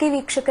 ಓಕೆ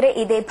ವೀಕ್ಷಕರೇ,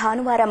 ಇದೇ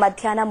ಭಾನುವಾರ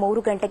ಮಧ್ಯಾಹ್ನ 3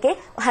 ಗಂಟೆಗೆ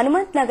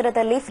ಹನುಮಂತ್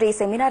ನಗರದಲ್ಲಿ ಫ್ರೀ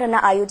ಸೆಮಿನಾರ್ ಅನ್ನು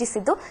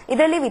ಆಯೋಜಿಸಿದ್ದು,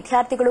 ಇದರಲ್ಲಿ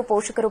ವಿದ್ಯಾರ್ಥಿಗಳು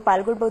ಪೋಷಕರು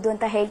ಪಾಲ್ಗೊಳ್ಳಬಹುದು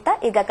ಅಂತ ಹೇಳ್ತಾ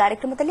ಈಗ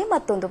ಕಾರ್ಯಕ್ರಮದಲ್ಲಿ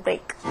ಮತ್ತೊಂದು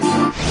break.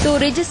 To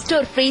register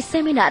free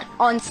seminar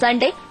on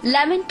Sunday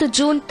 11th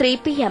June 3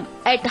 p.m.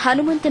 at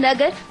Hanumanth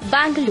Nagar,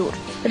 Bangalore.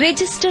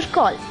 Register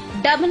call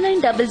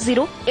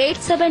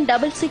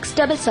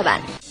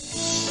 9900876677.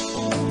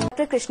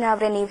 Krishna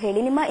ಅವರೇ, ನೀವು ಹೇಳಿ,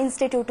 ನಿಮ್ಮ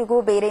ಇನ್ಸ್ಟಿಟ್ಯೂಟ್ಗೂ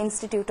ಬೇರೆ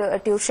ಇನ್ಸ್ಟಿಟ್ಯೂಟ್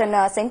ಟ್ಯೂಷನ್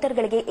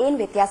ಸೆಂಟರ್ಗಳಿಗೆ ಏನ್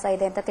ವ್ಯತ್ಯಾಸ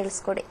ಇದೆ ಅಂತ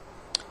ತಿಳಿಸ್ಕೊಡಿ.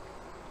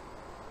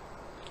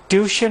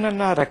 ಟ್ಯೂಷನ್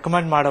ಅನ್ನ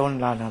ರೆಕಮೆಂಡ್ ಮಾಡೋನು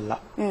ನಾನಲ್ಲ.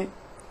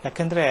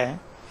 ಯಾಕಂದ್ರೆ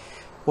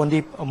ಒಂದು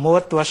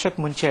 30 ವರ್ಷಕ್ಕೆ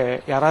ಮುಂಚೆ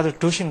ಯಾರಾದ್ರೂ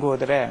ಟ್ಯೂಷನ್ಗೆ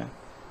ಹೋದ್ರೆ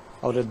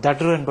ಅವರು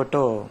ದಡ್ರು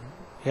ಅನ್ಬಿಟ್ಟು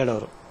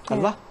ಹೇಳೋರು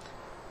ಅಲ್ವಾ.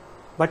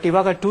 ಬಟ್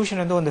ಇವಾಗ ಟ್ಯೂಷನ್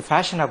ಅಂದ್ರೆ ಒಂದು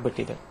ಫ್ಯಾಷನ್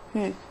ಆಗ್ಬಿಟ್ಟಿದೆ.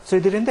 ಸೊ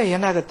ಇದರಿಂದ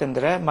ಏನಾಗುತ್ತೆ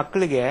ಅಂದ್ರೆ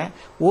ಮಕ್ಕಳಿಗೆ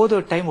ಓದೋ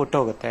ಟೈಮ್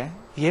ಒಟ್ಟೋಗುತ್ತೆ.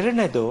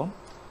 ಎರಡನೇದು,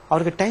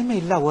 ಅವ್ರಿಗೆ ಟೈಮ್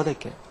ಇಲ್ಲ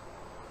ಓದಕ್ಕೆ,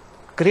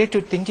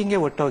 ಕ್ರಿಯೇಟಿವ್ ಥಿಂಕಿಂಗ್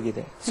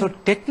ಒಟ್ಟೋಗಿದೆ. ಸೊ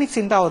ಟೆಕ್ನಿಕ್ಸ್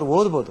ಇಂದ ಅವ್ರು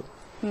ಓದ್ಬೋದು.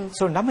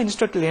 ಸೊ ನಮ್ಮ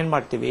ಇನ್ಸ್ಟಿಟ್ಯೂಟ್ ಅಲ್ಲಿ ಏನ್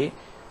ಮಾಡ್ತೀವಿ,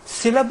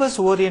 ಸಿಲೆಬಸ್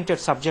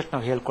ಓರಿಯೆಂಟೆಡ್ ಸಬ್ಜೆಕ್ಟ್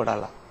ನಾವು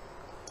ಹೇಳ್ಕೊಡಲ್ಲ.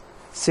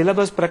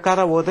 ಸಿಲೆಬಸ್ ಪ್ರಕಾರ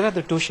ಓದ್ರೆ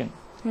ಅದು ಟ್ಯೂಷನ್.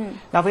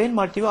 ನಾವೇನ್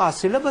ಮಾಡ್ತೀವಿ, ಆ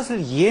ಸಿಲೆಬಸ್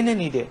ಅಲ್ಲಿ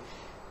ಏನೇನಿದೆ,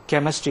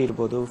 ಕೆಮಿಸ್ಟ್ರಿ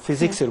ಇರ್ಬೋದು,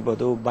 ಫಿಸಿಕ್ಸ್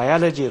ಇರ್ಬೋದು,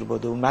 ಬಯಾಲಜಿ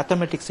ಇರ್ಬೋದು,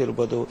 ಮ್ಯಾಥಮೆಟಿಕ್ಸ್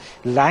ಇರ್ಬೋದು,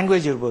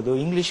 ಲ್ಯಾಂಗ್ವೇಜ್ ಇರ್ಬೋದು,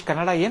 ಇಂಗ್ಲಿಷ್,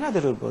 ಕನ್ನಡ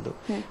ಏನಾದರೂ ಇರ್ಬೋದು,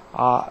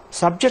 ಆ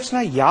ಸಬ್ಜೆಕ್ಟ್ಸ್ ನ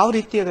ಯಾವ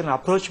ರೀತಿ ಅದನ್ನ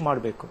ಅಪ್ರೋಚ್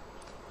ಮಾಡಬೇಕು,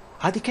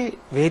 ಅದಕ್ಕೆ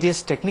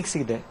ವೇರಿಯಸ್ ಟೆಕ್ನಿಕ್ಸ್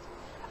ಇದೆ.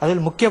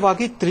 ಅದ್ರಲ್ಲಿ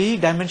ಮುಖ್ಯವಾಗಿ 3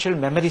 dimensional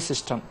memory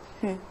system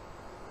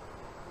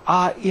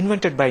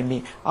invented by me.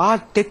 ಆ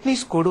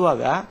ಟೆಕ್ನಿಕ್ಸ್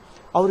ಕೊಡುವಾಗ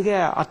ಅವ್ರಿಗೆ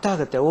ಅರ್ಥ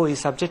ಆಗುತ್ತೆ, ಈ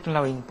ಸಬ್ಜೆಕ್ಟ್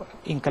ನಾವು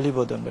ಹಿಂಗ್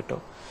ಕಲಿಬಹುದು ಅಂದ್ಬಿಟ್ಟು.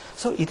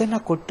 ಸೊ ಇದನ್ನ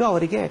ಕೊಟ್ಟು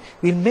ಅವರಿಗೆ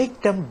will make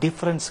them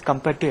difference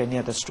compare to any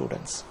other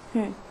students.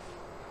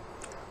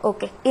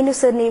 Okay, ಇನ್ನು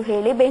ಸರ್ ನೀವು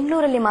ಹೇಳಿ,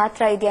 ಬೆಂಗಳೂರಲ್ಲಿ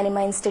ಮಾತ್ರ ಇದೆಯಾ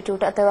ನಿಮ್ಮ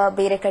ಇನ್ಸ್ಟಿಟ್ಯೂಟ್ ಅಥವಾ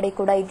ಬೇರೆ ಕಡೆ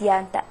ಕೂಡ ಇದೆಯಾ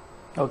ಅಂತ?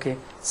 ಓಕೆ,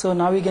 ಸೊ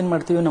ನಾವೀಗ ಏನ್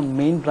ಮಾಡ್ತೀವಿ, ನಮ್ಮ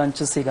ಮೇನ್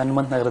ಬ್ರಾಂಚಸ್ ಈಗ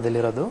ಹನುಮಂತ್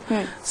ನಗರದಲ್ಲಿರೋದು.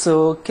 ಸೊ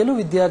ಕೆಲವು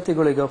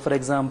ವಿದ್ಯಾರ್ಥಿಗಳು ಈಗ ಫಾರ್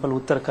ಎಕ್ಸಾಂಪಲ್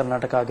ಉತ್ತರ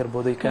ಕರ್ನಾಟಕ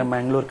ಆಗಿರ್ಬೋದು, ಈ ಕಡೆ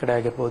ಮ್ಯಾಂಗ್ಳೂರ್ ಕಡೆ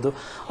ಆಗಿರ್ಬೋದು,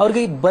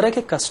 ಅವ್ರಿಗೆ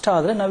ಬರಕ್ಕೆ ಕಷ್ಟ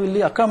ಆದ್ರೆ ನಾವು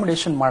ಇಲ್ಲಿ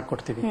ಅಕಾಮಿಡೇಷನ್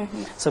ಮಾಡ್ಕೊಡ್ತೀವಿ.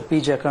 ಸೊ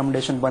PG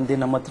ಅಕಾಮಿಡೇಷನ್ ಬಂದು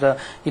ನಮ್ಮ ಹತ್ರ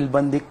ಇಲ್ಲಿ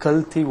ಬಂದು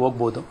ಕಲ್ತಿ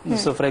ಹೋಗ್ಬೋದು.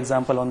 ಸೊ ಫಾರ್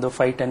ಎಕ್ಸಾಂಪಲ್ ಒಂದು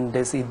 5-10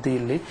 ಡೇಸ್ ಇದ್ದು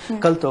ಇಲ್ಲಿ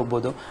ಕಲ್ತು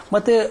ಹೋಗ್ಬೋದು.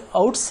 ಮತ್ತೆ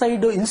ಔಟ್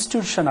ಸೈಡ್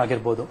ಇನ್ಸ್ಟಿಟ್ಯೂಷನ್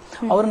ಆಗಿರ್ಬೋದು,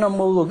 ಅವ್ರು ನಮ್ಮ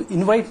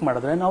ಇನ್ವೈಟ್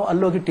ಮಾಡಿದ್ರೆ ನಾವು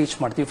ಅಲ್ಲೋಗಿ ಟೀಚ್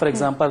ಮಾಡ್ತೀವಿ. ಫಾರ್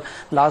ಎಕ್ಸಾಂಪಲ್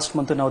ಲಾಸ್ಟ್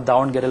ಮಂತ್ ನಾವು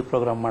ದಾವಣಗೆರೆಯಲ್ಲಿ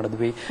ಪ್ರೋಗ್ರಾಮ್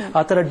ಮಾಡಿದ್ವಿ.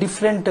 ಆ ತರ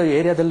ಡಿಫ್ರೆಂಟ್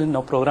ಏರಿಯಾದಲ್ಲಿ ನಾವು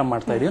ಪ್ರೋಗ್ರಾಮ್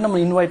ಮಾಡ್ತಾ ಇದೀವಿ. ನಮ್ಮ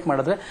ಇನ್ವೈಟ್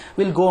ಮಾಡಿದ್ರೆ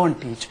ವಿಲ್ ಗೋ ಆನ್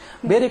ಟೀಚ್.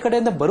 ಬೇರೆ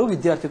ಕಡೆಯಿಂದ ಬರೋ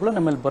ವಿದ್ಯಾರ್ಥಿಗಳು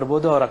ನಮ್ಮಲ್ಲಿ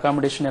ಬರ್ಬೋದು, ಅವ್ರ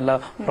ಅಕಾಮಿಡೇಷನ್ ಎಲ್ಲ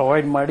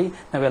ಪ್ರೊವೈಡ್ ಮಾಡಿ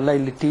ನಾವೆಲ್ಲ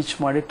ಇಲ್ಲಿ ಟೀಚ್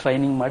ಮಾಡಿ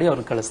ಟ್ರೈನಿಂಗ್ ಮಾಡಿ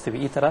ಅವ್ರನ್ನ ಕಳಿಸ್ತೀವಿ.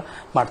 ಈ ತರ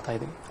ಮಾಡ್ತಾ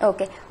ಇದೀವಿ.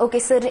 ಓಕೆ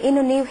ಸರ್,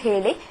 ಇನ್ನು ನೀವು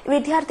ಹೇಳಿ,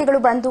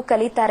 ವಿದ್ಯಾರ್ಥಿಗಳು ಬಂದು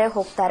ಕಲಿತಾರೆ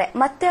ಹೋಗ್ತಾರೆ,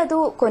 ಮತ್ತೆ ಅದು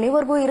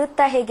ಕೊನೆವರೆಗೂ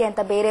ಇರುತ್ತಾ ಹೇಗೆ ಅಂತ?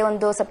 ಬೇರೆ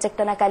ಒಂದು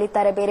ಸಬ್ಜೆಕ್ಟ್ ಅನ್ನ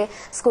ಕಲಿತಾರೆ, ಬೇರೆ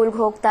ಸ್ಕೂಲ್ಗೆ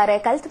ಹೋಗ್ತಾರೆ,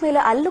 ಕಲ್ತ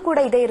ಮೇಲೆ ಅಲ್ಲೂ ಕೂಡ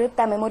ಇದೇ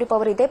ಇರುತ್ತಾ? ಮೆಮೊರಿ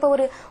ಪವರ್ ಇದೇ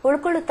ಪವರ್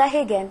ಉಳ್ಕೊಳ್ಳುತ್ತಾ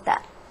ಹೇಗೆ ಅಂತ?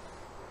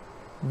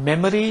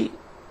 Memory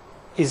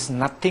is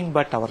nothing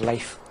but our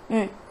life.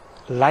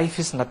 Life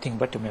is nothing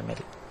but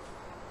memory.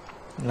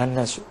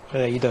 ನನ್ನ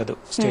ಇದದು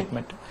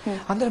ಸ್ಟೇಟ್ಮೆಂಟ್.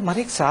 ಅಂದ್ರೆ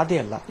ಮರೆಯಕ್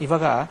ಸಾಧ್ಯ ಅಲ್ಲ.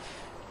 ಇವಾಗ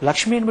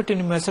ಲಕ್ಷ್ಮಿ ಅನ್ಬಿಟ್ಟು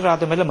ನಿಮ್ಮ ಹೆಸರು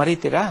ಆದ್ಮೇಲೆ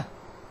ಮರೀತೀರಾ?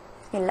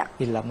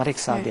 ಇಲ್ಲ,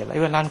 ಮರೆಯಕ್ ಸಾಧ್ಯ ಇಲ್ಲ.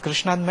 ಇವಾಗ ನಾನು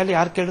ಕೃಷ್ಣ ಆದ್ಮೇಲೆ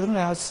ಯಾರು ಕೇಳಿದ್ರು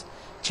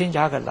ಚೇಂಜ್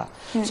ಆಗಲ್ಲ.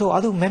 ಸೊ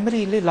ಅದು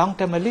ಮೆಮರಿ ಇಲ್ಲಿ ಲಾಂಗ್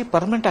ಟೈಮ್ ಅಲ್ಲಿ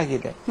ಪರ್ಮನೆಂಟ್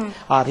ಆಗಿದೆ.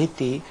 ಆ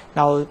ರೀತಿ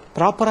ನಾವು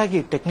ಪ್ರಾಪರ್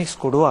ಆಗಿ ಟೆಕ್ನಿಕ್ಸ್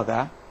ಕೊಡುವಾಗ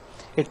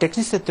ಈ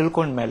ಟೆಕ್ನಿಕ್ಸ್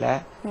ತಿಳ್ಕೊಂಡ್ಮೇಲೆ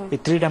ಈ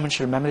 3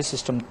 ಡೈಮೆನ್ಷನಲ್ ಮೆಮರಿ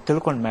ಸಿಸ್ಟಮ್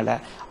ತಿಳ್ಕೊಂಡ್ಮೇಲೆ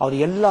ಅವ್ರು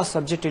ಎಲ್ಲಾ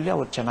ಸಬ್ಜೆಕ್ಟ್ ಇಲ್ಲಿ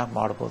ಅವ್ರು ಚೆನ್ನಾಗಿ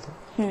ಮಾಡಬಹುದು,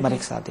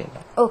 ಮನೆಗೆ ಸಾಧ್ಯ ಇಲ್ಲ.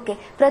 ಓಕೆ,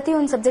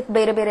 ಪ್ರತಿಯೊಂದು ಸಬ್ಜೆಕ್ಟ್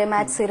ಬೇರೆ ಬೇರೆ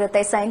ಮ್ಯಾಥ್ಸ್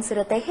ಇರುತ್ತೆ, ಸೈನ್ಸ್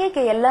ಇರುತ್ತೆ,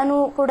 ಹೇಗೆ ಎಲ್ಲಾನು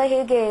ಕೂಡ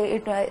ಹೇಗೆ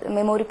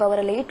ಮೆಮೊರಿ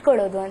ಪವರ್ ಅಲ್ಲಿ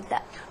ಇಟ್ಕೊಳ್ಳೋದು ಅಂತ?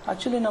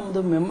 ಆಕ್ಚುಲಿ ನಮ್ದು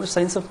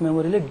science of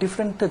ಮೆಮೊರಿಲಿ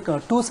different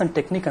tools and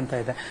technique ಅಂತ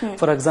ಇದೆ.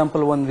 ಫಾರ್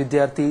ಎಕ್ಸಾಂಪಲ್ ಒಂದು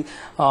ವಿದ್ಯಾರ್ಥಿ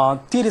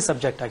ಥಿಯರಿ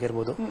ಸಬ್ಜೆಕ್ಟ್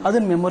ಆಗಿರ್ಬೋದು,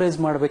 ಅದನ್ನ ಮೆಮೊರೈಸ್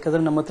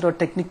ಮಾಡಬೇಕಾದ್ರೆ ನಮ್ಮ ಹತ್ರ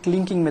technique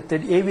linking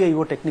method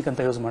AVIO technique ಅಂತ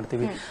ಯೂಸ್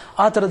ಮಾಡ್ತೀವಿ.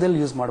 ಆ ತರದಲ್ಲಿ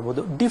ಯೂಸ್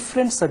ಮಾಡಬಹುದು.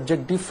 ಡಿಫ್ರೆಂಟ್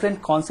ಸಬ್ಜೆಕ್ಟ್ ಡಿಫ್ರೆಂಟ್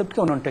ಕಾನ್ಸೆಪ್ಟ್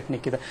ಒಂದೊಂದು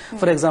ಟೆಕ್ನಿಕ್ ಇದೆ.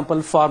 For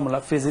example formula,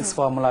 physics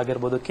formula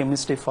ಆಗಿರ್ಬೋದು,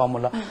 ಕೆಮಿಸ್ಟ್ರಿ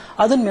ಫಾರ್ಮುಲಾ,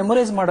 ಅದನ್ನ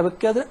ಮೆಮೊರೈಸ್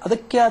ಮಾಡಬೇಕಾದ್ರೆ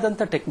ಅದಕ್ಕೆ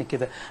ಆದಂತ ಟೆಕ್ನಿಕ್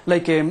ಇದೆ.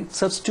 ಲೈಕ್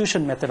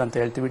ಸಬ್ಸ್ಟಿಟ್ಯೂಷನ್ ಮೆಥಡ್ ಅಂತ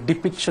ಹೇಳ್ತೀವಿ,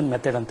 ಡಿಪಿಕ್ಷನ್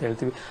ಮೆಥಡ್ ಅಂತ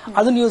ಹೇಳ್ತೀವಿ.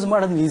 ಅದನ್ನ ಯೂಸ್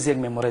ಮಾಡೋದನ್ನ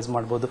ಈಸಿಯಾಗಿ ಮೆಮೊರೈಸ್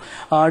ಮಾಡಬಹುದು.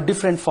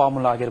 ಡಿಫ್ರೆಂಟ್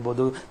ಫಾರ್ಮುಲಾ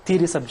ಆಗಿರ್ಬೋದು,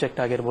 ಥಿಯರಿ ಸಬ್ಜೆಕ್ಟ್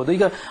ಆಗಿರ್ಬೋದು.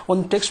 ಈಗ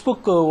ಒಂದು ಟೆಕ್ಸ್ಟ್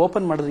ಬುಕ್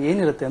ಓಪನ್ ಮಾಡಿದ್ರೆ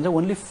ಏನಿರುತ್ತೆ ಅಂದ್ರೆ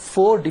ಓನ್ಲಿ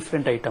 4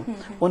 ಡಿಫ್ರೆಂಟ್ ಐಟಮ್.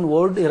 ಒಂದು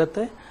ವರ್ಡ್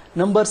ಇರುತ್ತೆ,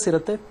 ನಂಬರ್ಸ್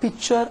ಇರುತ್ತೆ,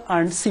 ಪಿಕ್ಚರ್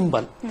ಅಂಡ್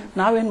ಸಿಂಬಲ್.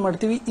 ನಾವೇನ್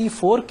ಮಾಡ್ತೀವಿ, ಈ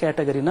 4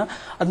 ಕ್ಯಾಟಗರಿನ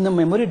ಅದನ್ನ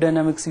ಮೆಮೊರಿ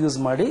ಡೈನಾಮಿಕ್ಸ್ ಯೂಸ್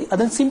ಮಾಡಿ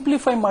ಅದನ್ನ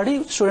ಸಿಂಪ್ಲಿಫೈ ಮಾಡಿ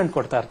ಸ್ಟೂಡೆಂಟ್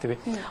ಕೊಡ್ತಾ ಇರ್ತೀವಿ.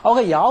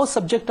 ಅವಾಗ ಯಾವ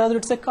ಸಬ್ಜೆಕ್ಟ್ ಆದ್ರೂ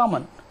ಇಟ್ಸ್ ಎ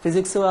ಕಾಮನ್.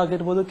 ಫಿಸಿಕ್ಸ್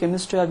ಆಗಿರ್ಬೋದು,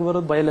 ಕೆಮಿಸ್ಟ್ರಿ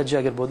ಆಗಿರ್ಬೋದು, ಬಯಾಲಜಿ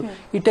ಆಗಿರ್ಬೋದು,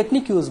 ಈ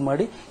ಟೆಕ್ನಿಕ್ ಯೂಸ್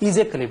ಮಾಡಿ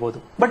ಈಸಿಯಾಗಿ ಕಲಿಬಹುದು.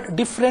 But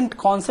different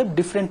concept,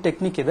 different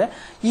technique ಇದೆ.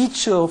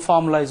 ಈಚ್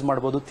ಫಾರ್ಮುಲಾ ಯೂಸ್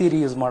ಮಾಡಬಹುದು, ಥಿಯರಿ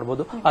ಯೂಸ್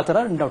ಮಾಡಬಹುದು. ಆ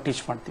ತರ ನಾವು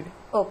ಟೀಚ್ ಮಾಡ್ತೀವಿ.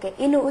 ಓಕೆ,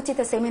 ಇನ್ನು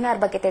ಉಚಿತ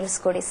ಸೆಮಿನಾರ್ ಬಗ್ಗೆ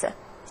ತಿಳಿಸ್ಕೊಡಿ ಸರ್.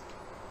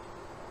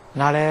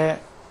 ನಾಳೆ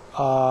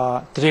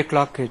 3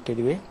 o'clock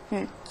ಇಟ್ಟಿದ್ವಿ.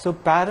 ಸೊ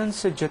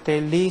ಪ್ಯಾರೆಂಟ್ಸ್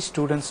ಜೊತೆಯಲ್ಲಿ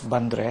ಸ್ಟೂಡೆಂಟ್ಸ್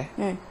ಬಂದ್ರೆ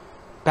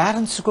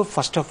ಪ್ಯಾರೆಂಟ್ಸ್ಗೂ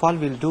first of all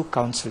will do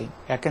counselling.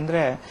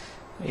 ಯಾಕಂದ್ರೆ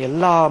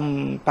ಎಲ್ಲ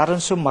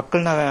ಪ್ಯಾರೆಂಟ್ಸ್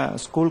ಮಕ್ಕಳನ್ನ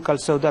ಸ್ಕೂಲ್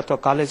ಕಳ್ಸೋದು ಅಥವಾ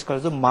ಕಾಲೇಜ್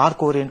ಕಳ್ಸೋದು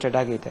ಮಾರ್ಕ್ ಓರಿಯೆಂಟೆಡ್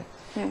ಆಗಿದೆ.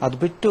 ಅದು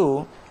ಬಿಟ್ಟು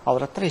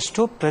ಅವ್ರ ಹತ್ರ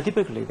ಎಷ್ಟೋ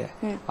ಪ್ರತಿಭೆಗಳಿದೆ,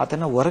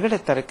 ಅದನ್ನ ಹೊರಗಡೆ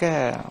ತರಕ್ಕೆ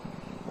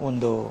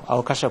ಒಂದು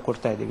ಅವಕಾಶ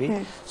ಕೊಡ್ತಾ ಇದೀವಿ.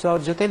 ಸೊ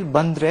ಅವ್ರ ಜೊತೆಲಿ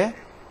ಬಂದ್ರೆ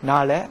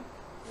ನಾಳೆ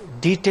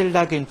ಡೀಟೇಲ್ಡ್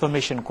ಆಗಿ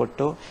ಇನ್ಫಾರ್ಮೇಶನ್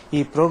ಕೊಟ್ಟು ಈ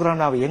ಪ್ರೋಗ್ರಾಮ್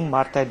ನಾವು ಹೆಂಗ್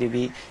ಮಾಡ್ತಾ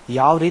ಇದೀವಿ,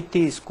 ಯಾವ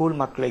ರೀತಿ ಸ್ಕೂಲ್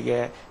ಮಕ್ಕಳಿಗೆ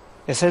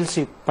SLC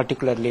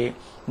ಪರ್ಟಿಕ್ಯುಲರ್ಲಿ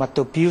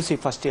ಮತ್ತು PUC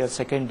first year,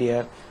 second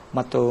year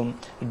ಮತ್ತು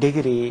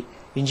ಡಿಗ್ರಿ,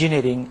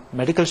 ಇಂಜಿನಿಯರಿಂಗ್,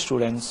 ಮೆಡಿಕಲ್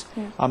ಸ್ಟೂಡೆಂಟ್ಸ್,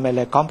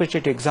 ಆಮೇಲೆ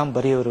ಕಾಂಪಿಟೇಟಿವ್ ಎಕ್ಸಾಮ್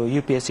ಬರೆಯೋರು,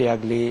 UPSC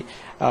ಆಗಲಿ,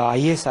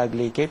 IAS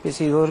ಆಗಲಿ,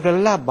 KPSC,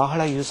 ಇವ್ರಿಗೆಲ್ಲ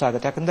ಬಹಳ ಯೂಸ್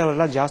ಆಗುತ್ತೆ. ಯಾಕಂದ್ರೆ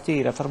ಅವರೆಲ್ಲ ಜಾಸ್ತಿ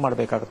ರೆಫರ್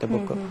ಮಾಡಬೇಕಾಗುತ್ತೆ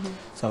ಬುಕ್.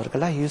 ಸೊ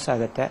ಅವ್ರಿಗೆಲ್ಲ ಯೂಸ್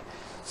ಆಗುತ್ತೆ.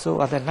 ಸೊ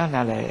ಅದನ್ನ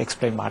ನಾನು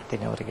ಎಕ್ಸ್ಪ್ಲೈನ್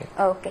ಮಾಡ್ತೀನಿ ಅವರಿಗೆ.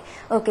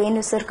 ಓಕೆ,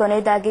 ಇನ್ನು ಸರ್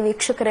ಕೊನೆಯದಾಗಿ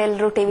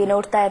ವೀಕ್ಷಕರೆಲ್ಲರೂ ಟಿವಿ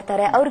ನೋಡ್ತಾ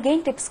ಇರ್ತಾರೆ, ಅವ್ರಿಗೆ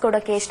ಏನ್ ಟಿಪ್ಸ್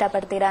ಕೊಡೋಕೆ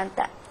ಇಷ್ಟಪಡ್ತೀರಾ ಅಂತ?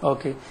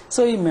 ಓಕೆ,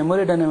 ಸೊ ಈ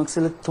ಮೆಮೊರಿ ಡೈನಾಮಿಕ್ಸ್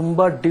ಅಲ್ಲಿ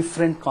ತುಂಬಾ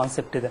ಡಿಫ್ರೆಂಟ್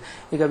ಕಾನ್ಸೆಪ್ಟ್ ಇದೆ.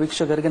 ಈಗ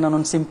ವೀಕ್ಷಕರಿಗೆ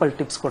ನಾನೊಂದು ಸಿಂಪಲ್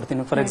ಟಿಪ್ಸ್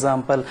ಕೊಡ್ತೀನಿ. ಫಾರ್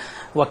ಎಕ್ಸಾಂಪಲ್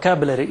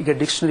ವೊಕ್ಯಾಬುಲರಿ, ಈಗ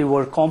ಡಿಕ್ಷನರಿ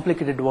ವರ್ಡ್,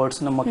 ಕಾಂಪ್ಲಿಕೇಟೆಡ್ ವರ್ಡ್ಸ್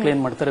ನಮ್ಮ ಮಕ್ಳು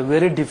ಏನ್ ಮಾಡ್ತಾರೆ,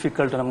 ವೆರಿ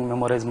ಡಿಫಿಕಲ್ಟ್ ನಮ್ಗೆ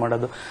ಮೆಮೊರೈಸ್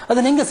ಮಾಡೋದು.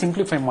 ಅದನ್ನ ಹೆಂಗೆ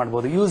ಸಿಂಪ್ಲಿಫೈ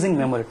ಮಾಡಬಹುದು using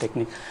memory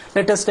technique.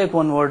 Let us take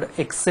one word,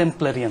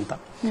 ಎಕ್ಸೆಂಪ್ಲರಿ ಅಂತ.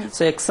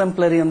 ಸೊ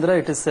ಎಕ್ಸೆಂಪ್ಲರಿ ಅಂದ್ರೆ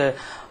ಇಟ್ ಇಸ್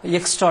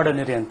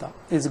ಎಕ್ಸ್ಟ್ರಾರ್ಡಿನರಿ ಅಂತ.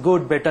 ಇಸ್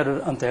ಗುಡ್, ಬೆಟರ್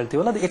ಅಂತ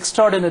ಹೇಳ್ತೀವಲ್ಲ, ಅದು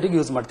ಎಕ್ಸ್ಟ್ರಾರ್ಡಿನರಿಗೆ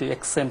ಯೂಸ್ ಮಾಡ್ತೀವಿ,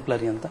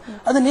 ಎಕ್ಸೆಂಪ್ಲರಿ ಅಂತ.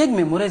 ಅದನ್ನ ಹೇಗೆ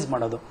ಮೆಮೊರೈಸ್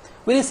ಮಾಡೋದು?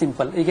 Very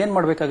simple. ಈಗ ಏನ್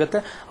ಮಾಡ್ಬೇಕಾಗತ್ತೆ,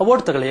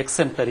 ವರ್ಡ್ ತಗೊಳ್ಳಿ,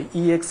 ಎಕ್ಸೆಂಪ್ಲರಿ,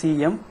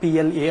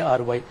 EXEMPLARY.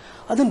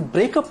 ಅದನ್ನ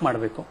ಬ್ರೇಕಪ್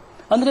ಮಾಡಬೇಕು.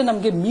 ಅಂದ್ರೆ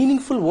ನಮ್ಗೆ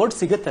ಮೀನಿಂಗ್ಫುಲ್ ವರ್ಡ್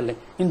ಸಿಗುತ್ತೆ ಅಲ್ಲಿ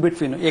ಇನ್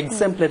ಬಿಟ್ವೀನ್.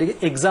 ಎಕ್ಸಾಂಪ್ಲರಿಗೆ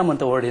ಎಕ್ಸಾಮ್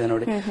ಅಂತ ವರ್ಡ್ ಇದೆ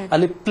ನೋಡಿ,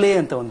 ಅಲ್ಲಿ ಪ್ಲೇ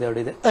ಅಂತ ಒಂದು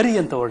ವರ್ಡ್ ಇದೆ, ಅರಿ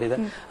ಅಂತ ವರ್ಡ್ ಇದೆ.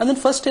 ಅದನ್ನ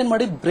ಫಸ್ಟ್ ಏನ್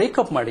ಮಾಡಿ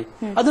ಬ್ರೇಕಪ್ ಮಾಡಿ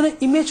ಅದನ್ನ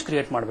ಇಮೇಜ್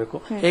ಕ್ರಿಯೇಟ್ ಮಾಡಬೇಕು.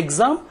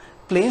 ಎಕ್ಸಾಮ್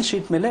ಪ್ಲೇನ್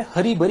ಶೀಟ್ ಮೇಲೆ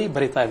ಹರಿ ಬರಿ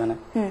ಬರಿತಾ ಇದ್ದಾನೆ.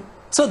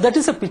 So that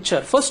is a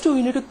picture. First you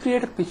need to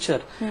create a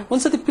picture.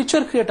 ಒಂದ್ಸತಿ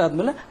ಪಿಕ್ಚರ್ ಕ್ರಿಯೇಟ್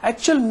ಆದ್ಮೇಲೆ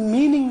ಆಕ್ಚುಯಲ್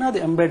ಮೀನಿಂಗ್ ನ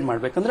ಎಂಬೆಡ್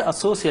ಮಾಡ್ಬೇಕಂದ್ರೆ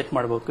ಅಸೋಸಿಯೇಟ್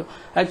ಮಾಡಬೇಕು.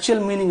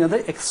 ಆಕ್ಚುಯಲ್ ಮೀನಿಂಗ್ ಅಂದ್ರೆ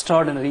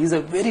extraordinary, is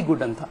a very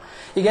good ಅಂತ.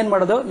 ಈಗ ಏನ್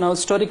ಮಾಡೋದು, ನಾವು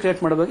ಸ್ಟೋರಿ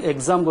ಕ್ರಿಯೇಟ್ ಮಾಡಬೇಕು.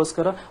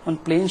 ಎಕ್ಸಾಮ್ಗೋಸ್ಕರ ಒಂದು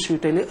ಪ್ಲೇನ್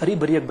ಶೀಟ್ ಅಲ್ಲಿ ಹರಿ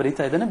ಬರಿಯಾಗಿ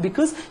ಬರೀತಾ ಇದ್ದಾನೆ,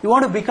 because you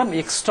want to become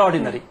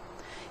extraordinary.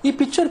 ಈ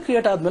ಪಿಕ್ಚರ್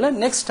ಕ್ರಿಯೇಟ್ ಆದ್ಮೇಲೆ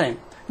ನೆಕ್ಸ್ಟ್ ಟೈಮ್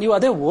ನೀವು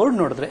ಅದೇ ವರ್ಡ್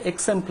ನೋಡಿದ್ರೆ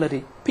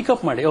ಎಕ್ಸಾಂಪ್ಲರಿ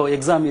ಪಿಕಪ್ ಮಾಡಿ, ಓ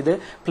ಎಕ್ಸಾಮ್ ಇದೆ,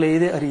 ಪ್ಲೇ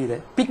ಇದೆ, ಅರಿ ಇದೆ,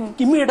 ಪಿಕ್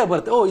ಇಮಿಡಿಯೇಟ್ ಆಗಿ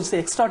ಬರುತ್ತೆ, oh it's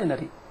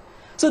extraordinary.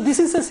 So this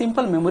is A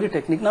simple memory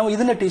technique. ನಾವು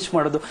ಇದನ್ನ ಟೀಚ್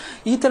ಮಾಡೋದು.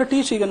 ಈ ತರ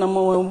ಟೀಚ್ ಈಗ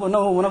ನಾವು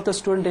ಒನ್ ಆಫ್ ದ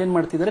ಸ್ಟೂಡೆಂಟ್ ಏನ್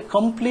ಮಾಡ್ತಿದ್ದಾರೆ,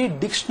 ಕಂಪ್ಲೀಟ್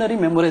ಡಿಕ್ಷನರಿ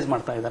ಮೆಮೊರೈಸ್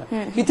ಮಾಡ್ತಾ ಇದ್ದಾರೆ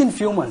with in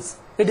few months.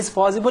 It is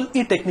possible.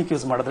 ಈ ಟೆಕ್ನಿಕ್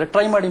ಯೂಸ್ ಮಾಡಿದ್ರೆ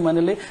ಟ್ರೈ ಮಾಡಿ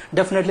ಮನೇಲಿ,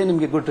 ಡೆಫಿನೆಟ್ಲಿ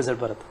ನಿಮಗೆ ಗುಡ್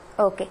ರಿಸಲ್ಟ್ ಬರುತ್ತೆ.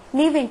 ಓಕೆ,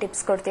 ನೀವೇನ್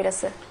ಟಿಪ್ಸ್ ಕೊಡ್ತೀರಾ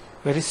sir?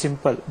 Very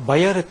simple.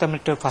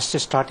 ಬಯೋರಿಥಮೆಟ್ first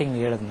starting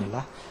ಹೇಳಿದ್ನಲ್ಲ,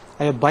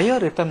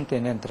 ಬಯೋರಿಥಮೆಟ್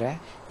ಏನಂದ್ರೆ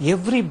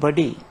ಎವ್ರಿ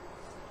ಬಡಿ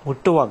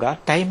ಹುಟ್ಟುವಾಗ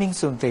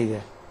ಟೈಮಿಂಗ್ಸ್ ಅಂತ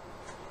ಇದೆ.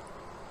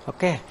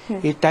 ಓಕೆ,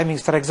 ಈ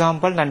ಟೈಮಿಂಗ್ಸ್ ಫಾರ್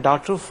ಎಕ್ಸಾಂಪಲ್ ನನ್ನ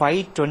ಡಾಕ್ಟರ್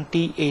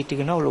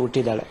 5:28 ಅವಳು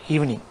ಹುಟ್ಟಿದಾಳೆ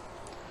evening.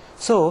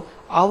 So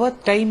our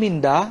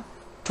ಟೈಮಿಂದ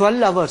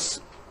 12 hours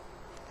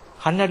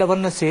 12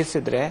 hours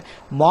ಸೇರಿಸಿದ್ರೆ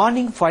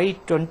ಮಾರ್ನಿಂಗ್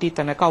 5:20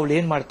 ತನಕ ಅವಳು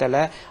ಏನ್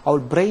ಮಾಡ್ತಾಳೆ, ಅವಳ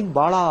ಬ್ರೈನ್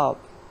ಬಹಳ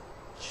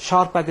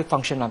ಶಾರ್ಪ್ ಆಗಿ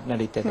ಫಂಕ್ಷನ್ ಅಂತ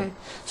ನಡೀತದೆ.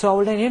 ಸೊ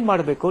ಅವಳನ್ನ ಏನ್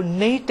ಮಾಡಬೇಕು,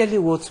 ನೈಟ್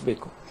ಅಲ್ಲಿ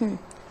ಓದಿಸ್ಬೇಕು.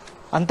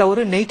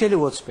 ಅಂತವ್ರು ನೈಟ್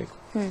ಅಲ್ಲಿ ಓದಿಸ್ಬೇಕು.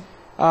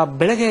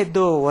 ಬೆಳಗ್ಗೆ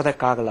ಎದ್ದು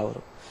ಓದಕ್ಕಾಗಲ್ಲ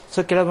ಅವರು.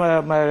 ಸೊ ಕೆಲವು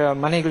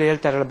ಮನೆಗಳು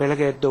ಹೇಳ್ತಾರಲ್ಲ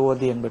ಬೆಳಗ್ಗೆ ಎದ್ದು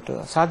ಓದಿ ಅಂದ್ಬಿಟ್ಟು,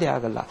 ಸಾಧ್ಯ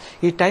ಆಗಲ್ಲ.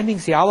 ಈ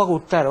ಟೈಮಿಂಗ್ಸ್ ಯಾವಾಗ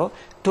ಹುಟ್ಟಾರೋ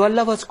 12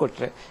 hours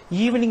ಕೊಟ್ರೆ,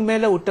 ಈವ್ನಿಂಗ್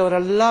ಮೇಲೆ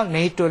ಹುಟ್ಟವರೆಲ್ಲ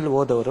ನೈಟ್ ಅಲ್ಲಿ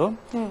ಓದೋರು.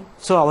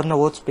 ಸೊ ಅವ್ರನ್ನ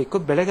ಓದಿಸ್ಬೇಕು.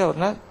 ಬೆಳಗ್ಗೆ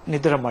ಅವ್ರನ್ನ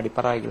ನಿದ್ರೆ ಮಾಡಿ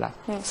ಪರವಾಗಿಲ್ಲ,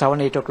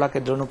 7-8 o'clock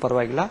ಇದ್ರೂ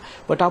ಪರವಾಗಿಲ್ಲ,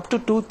 ಬಟ್ ಅಪ್ ಟು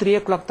 2-3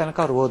 o'clock ತನಕ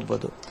ಅವ್ರು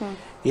ಓದ್ಬೋದು.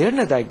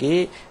 ಎರಡನೇದಾಗಿ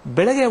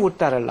ಬೆಳಗ್ಗೆ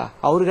ಹುಟ್ಟಾರಲ್ಲ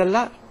ಅವ್ರಿಗೆಲ್ಲ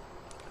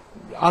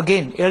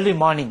ಅಗೇನ್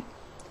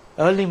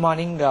ಎರ್ಲಿ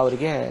ಮಾರ್ನಿಂಗ್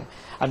ಅವರಿಗೆ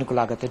ಅನುಕೂಲ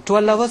ಆಗುತ್ತೆ.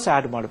 12 hours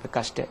ಆಡ್ ಮಾಡ್ಬೇಕು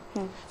ಅಷ್ಟೇ.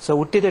 ಸೊ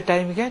ಹುಟ್ಟಿದ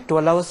ಟೈಮ್ಗೆ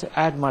 12 hours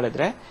ಆಡ್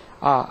ಮಾಡಿದ್ರೆ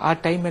ಆ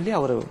ಟೈಮಲ್ಲಿ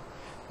ಅವರು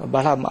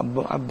ಬಹಳ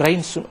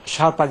ಬ್ರೈನ್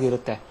ಶಾರ್ಪ್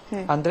ಆಗಿರುತ್ತೆ,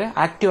 ಅಂದ್ರೆ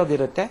ಆಕ್ಟಿವ್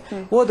ಆಗಿರುತ್ತೆ,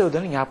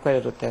 ಓದೋದನ್ನು ಜ್ಞಾಪಕ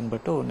ಇರುತ್ತೆ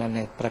ಅಂದ್ಬಿಟ್ಟು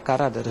ನನ್ನ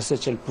ಪ್ರಕಾರ ಅದು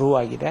ರಿಸರ್ಚ್ ಅಲ್ಲಿ ಪ್ರೂವ್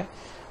ಆಗಿದೆ.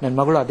 ನನ್ನ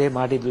ಮಗಳು ಅದೇ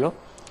ಮಾಡಿದ್ಲು.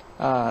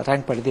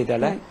 ರ್ಯಾಂಕ್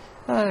ಪಡೆದಿದ್ದಾಳೆ.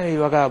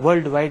 ಇವಾಗ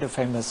ವರ್ಲ್ಡ್ ವೈಡ್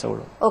ಫೇಮಸ್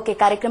ಅವಳು. ಓಕೆ,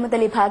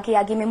 ಕಾರ್ಯಕ್ರಮದಲ್ಲಿ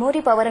ಭಾಗಿಯಾಗಿ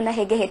ಮೆಮೊರಿ ಪವರ್ ಅನ್ನ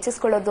ಹೇಗೆ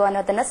ಹೆಚ್ಚಿಸಿಕೊಳ್ಳೋದು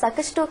ಅನ್ನೋದನ್ನ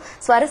ಸಾಕಷ್ಟು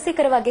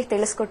ಸ್ವಾರಸ್ಯಕರವಾಗಿ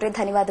ತಿಳಿಸಿಕೊಟ್ರೆ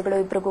ಧನ್ಯವಾದಗಳು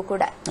ಇಬ್ಬರಿಗೂ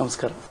ಕೂಡ.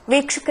 ನಮಸ್ಕಾರ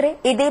ವೀಕ್ಷಕರೇ,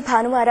 ಇದೇ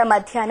ಭಾನುವಾರ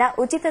ಮಧ್ಯಾಹ್ನ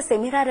ಉಚಿತ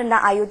ಸೆಮಿನಾರ್ ಅನ್ನ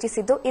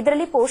ಆಯೋಜಿಸಿದ್ದು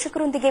ಇದರಲ್ಲಿ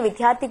ಪೋಷಕರೊಂದಿಗೆ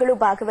ವಿದ್ಯಾರ್ಥಿಗಳು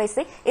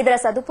ಭಾಗವಹಿಸಿ ಇದರ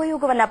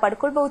ಸದುಪಯೋಗವನ್ನ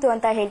ಪಡ್ಕೊಳ್ಬಹುದು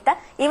ಅಂತ ಹೇಳ್ತಾ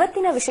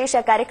ಇವತ್ತಿನ ವಿಶೇಷ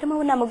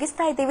ಕಾರ್ಯಕ್ರಮವನ್ನ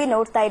ಮುಗಿಸ್ತಾ ಇದ್ದೀವಿ.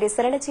 ನೋಡ್ತಾ ಇರಿ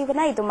ಸರಳ ಜೀವನ,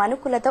 ಇದು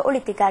ಮನುಕುಲದ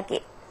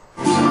ಒಳಿತಿಗಾಗಿ.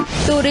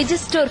 To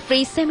register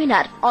free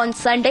seminar on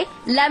Sunday,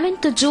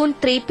 11th June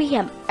 3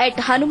 p.m. at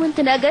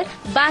Hanumantanagar,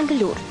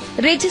 Bangalore.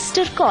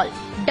 Register call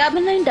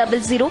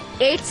 9900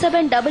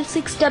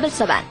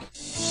 876677.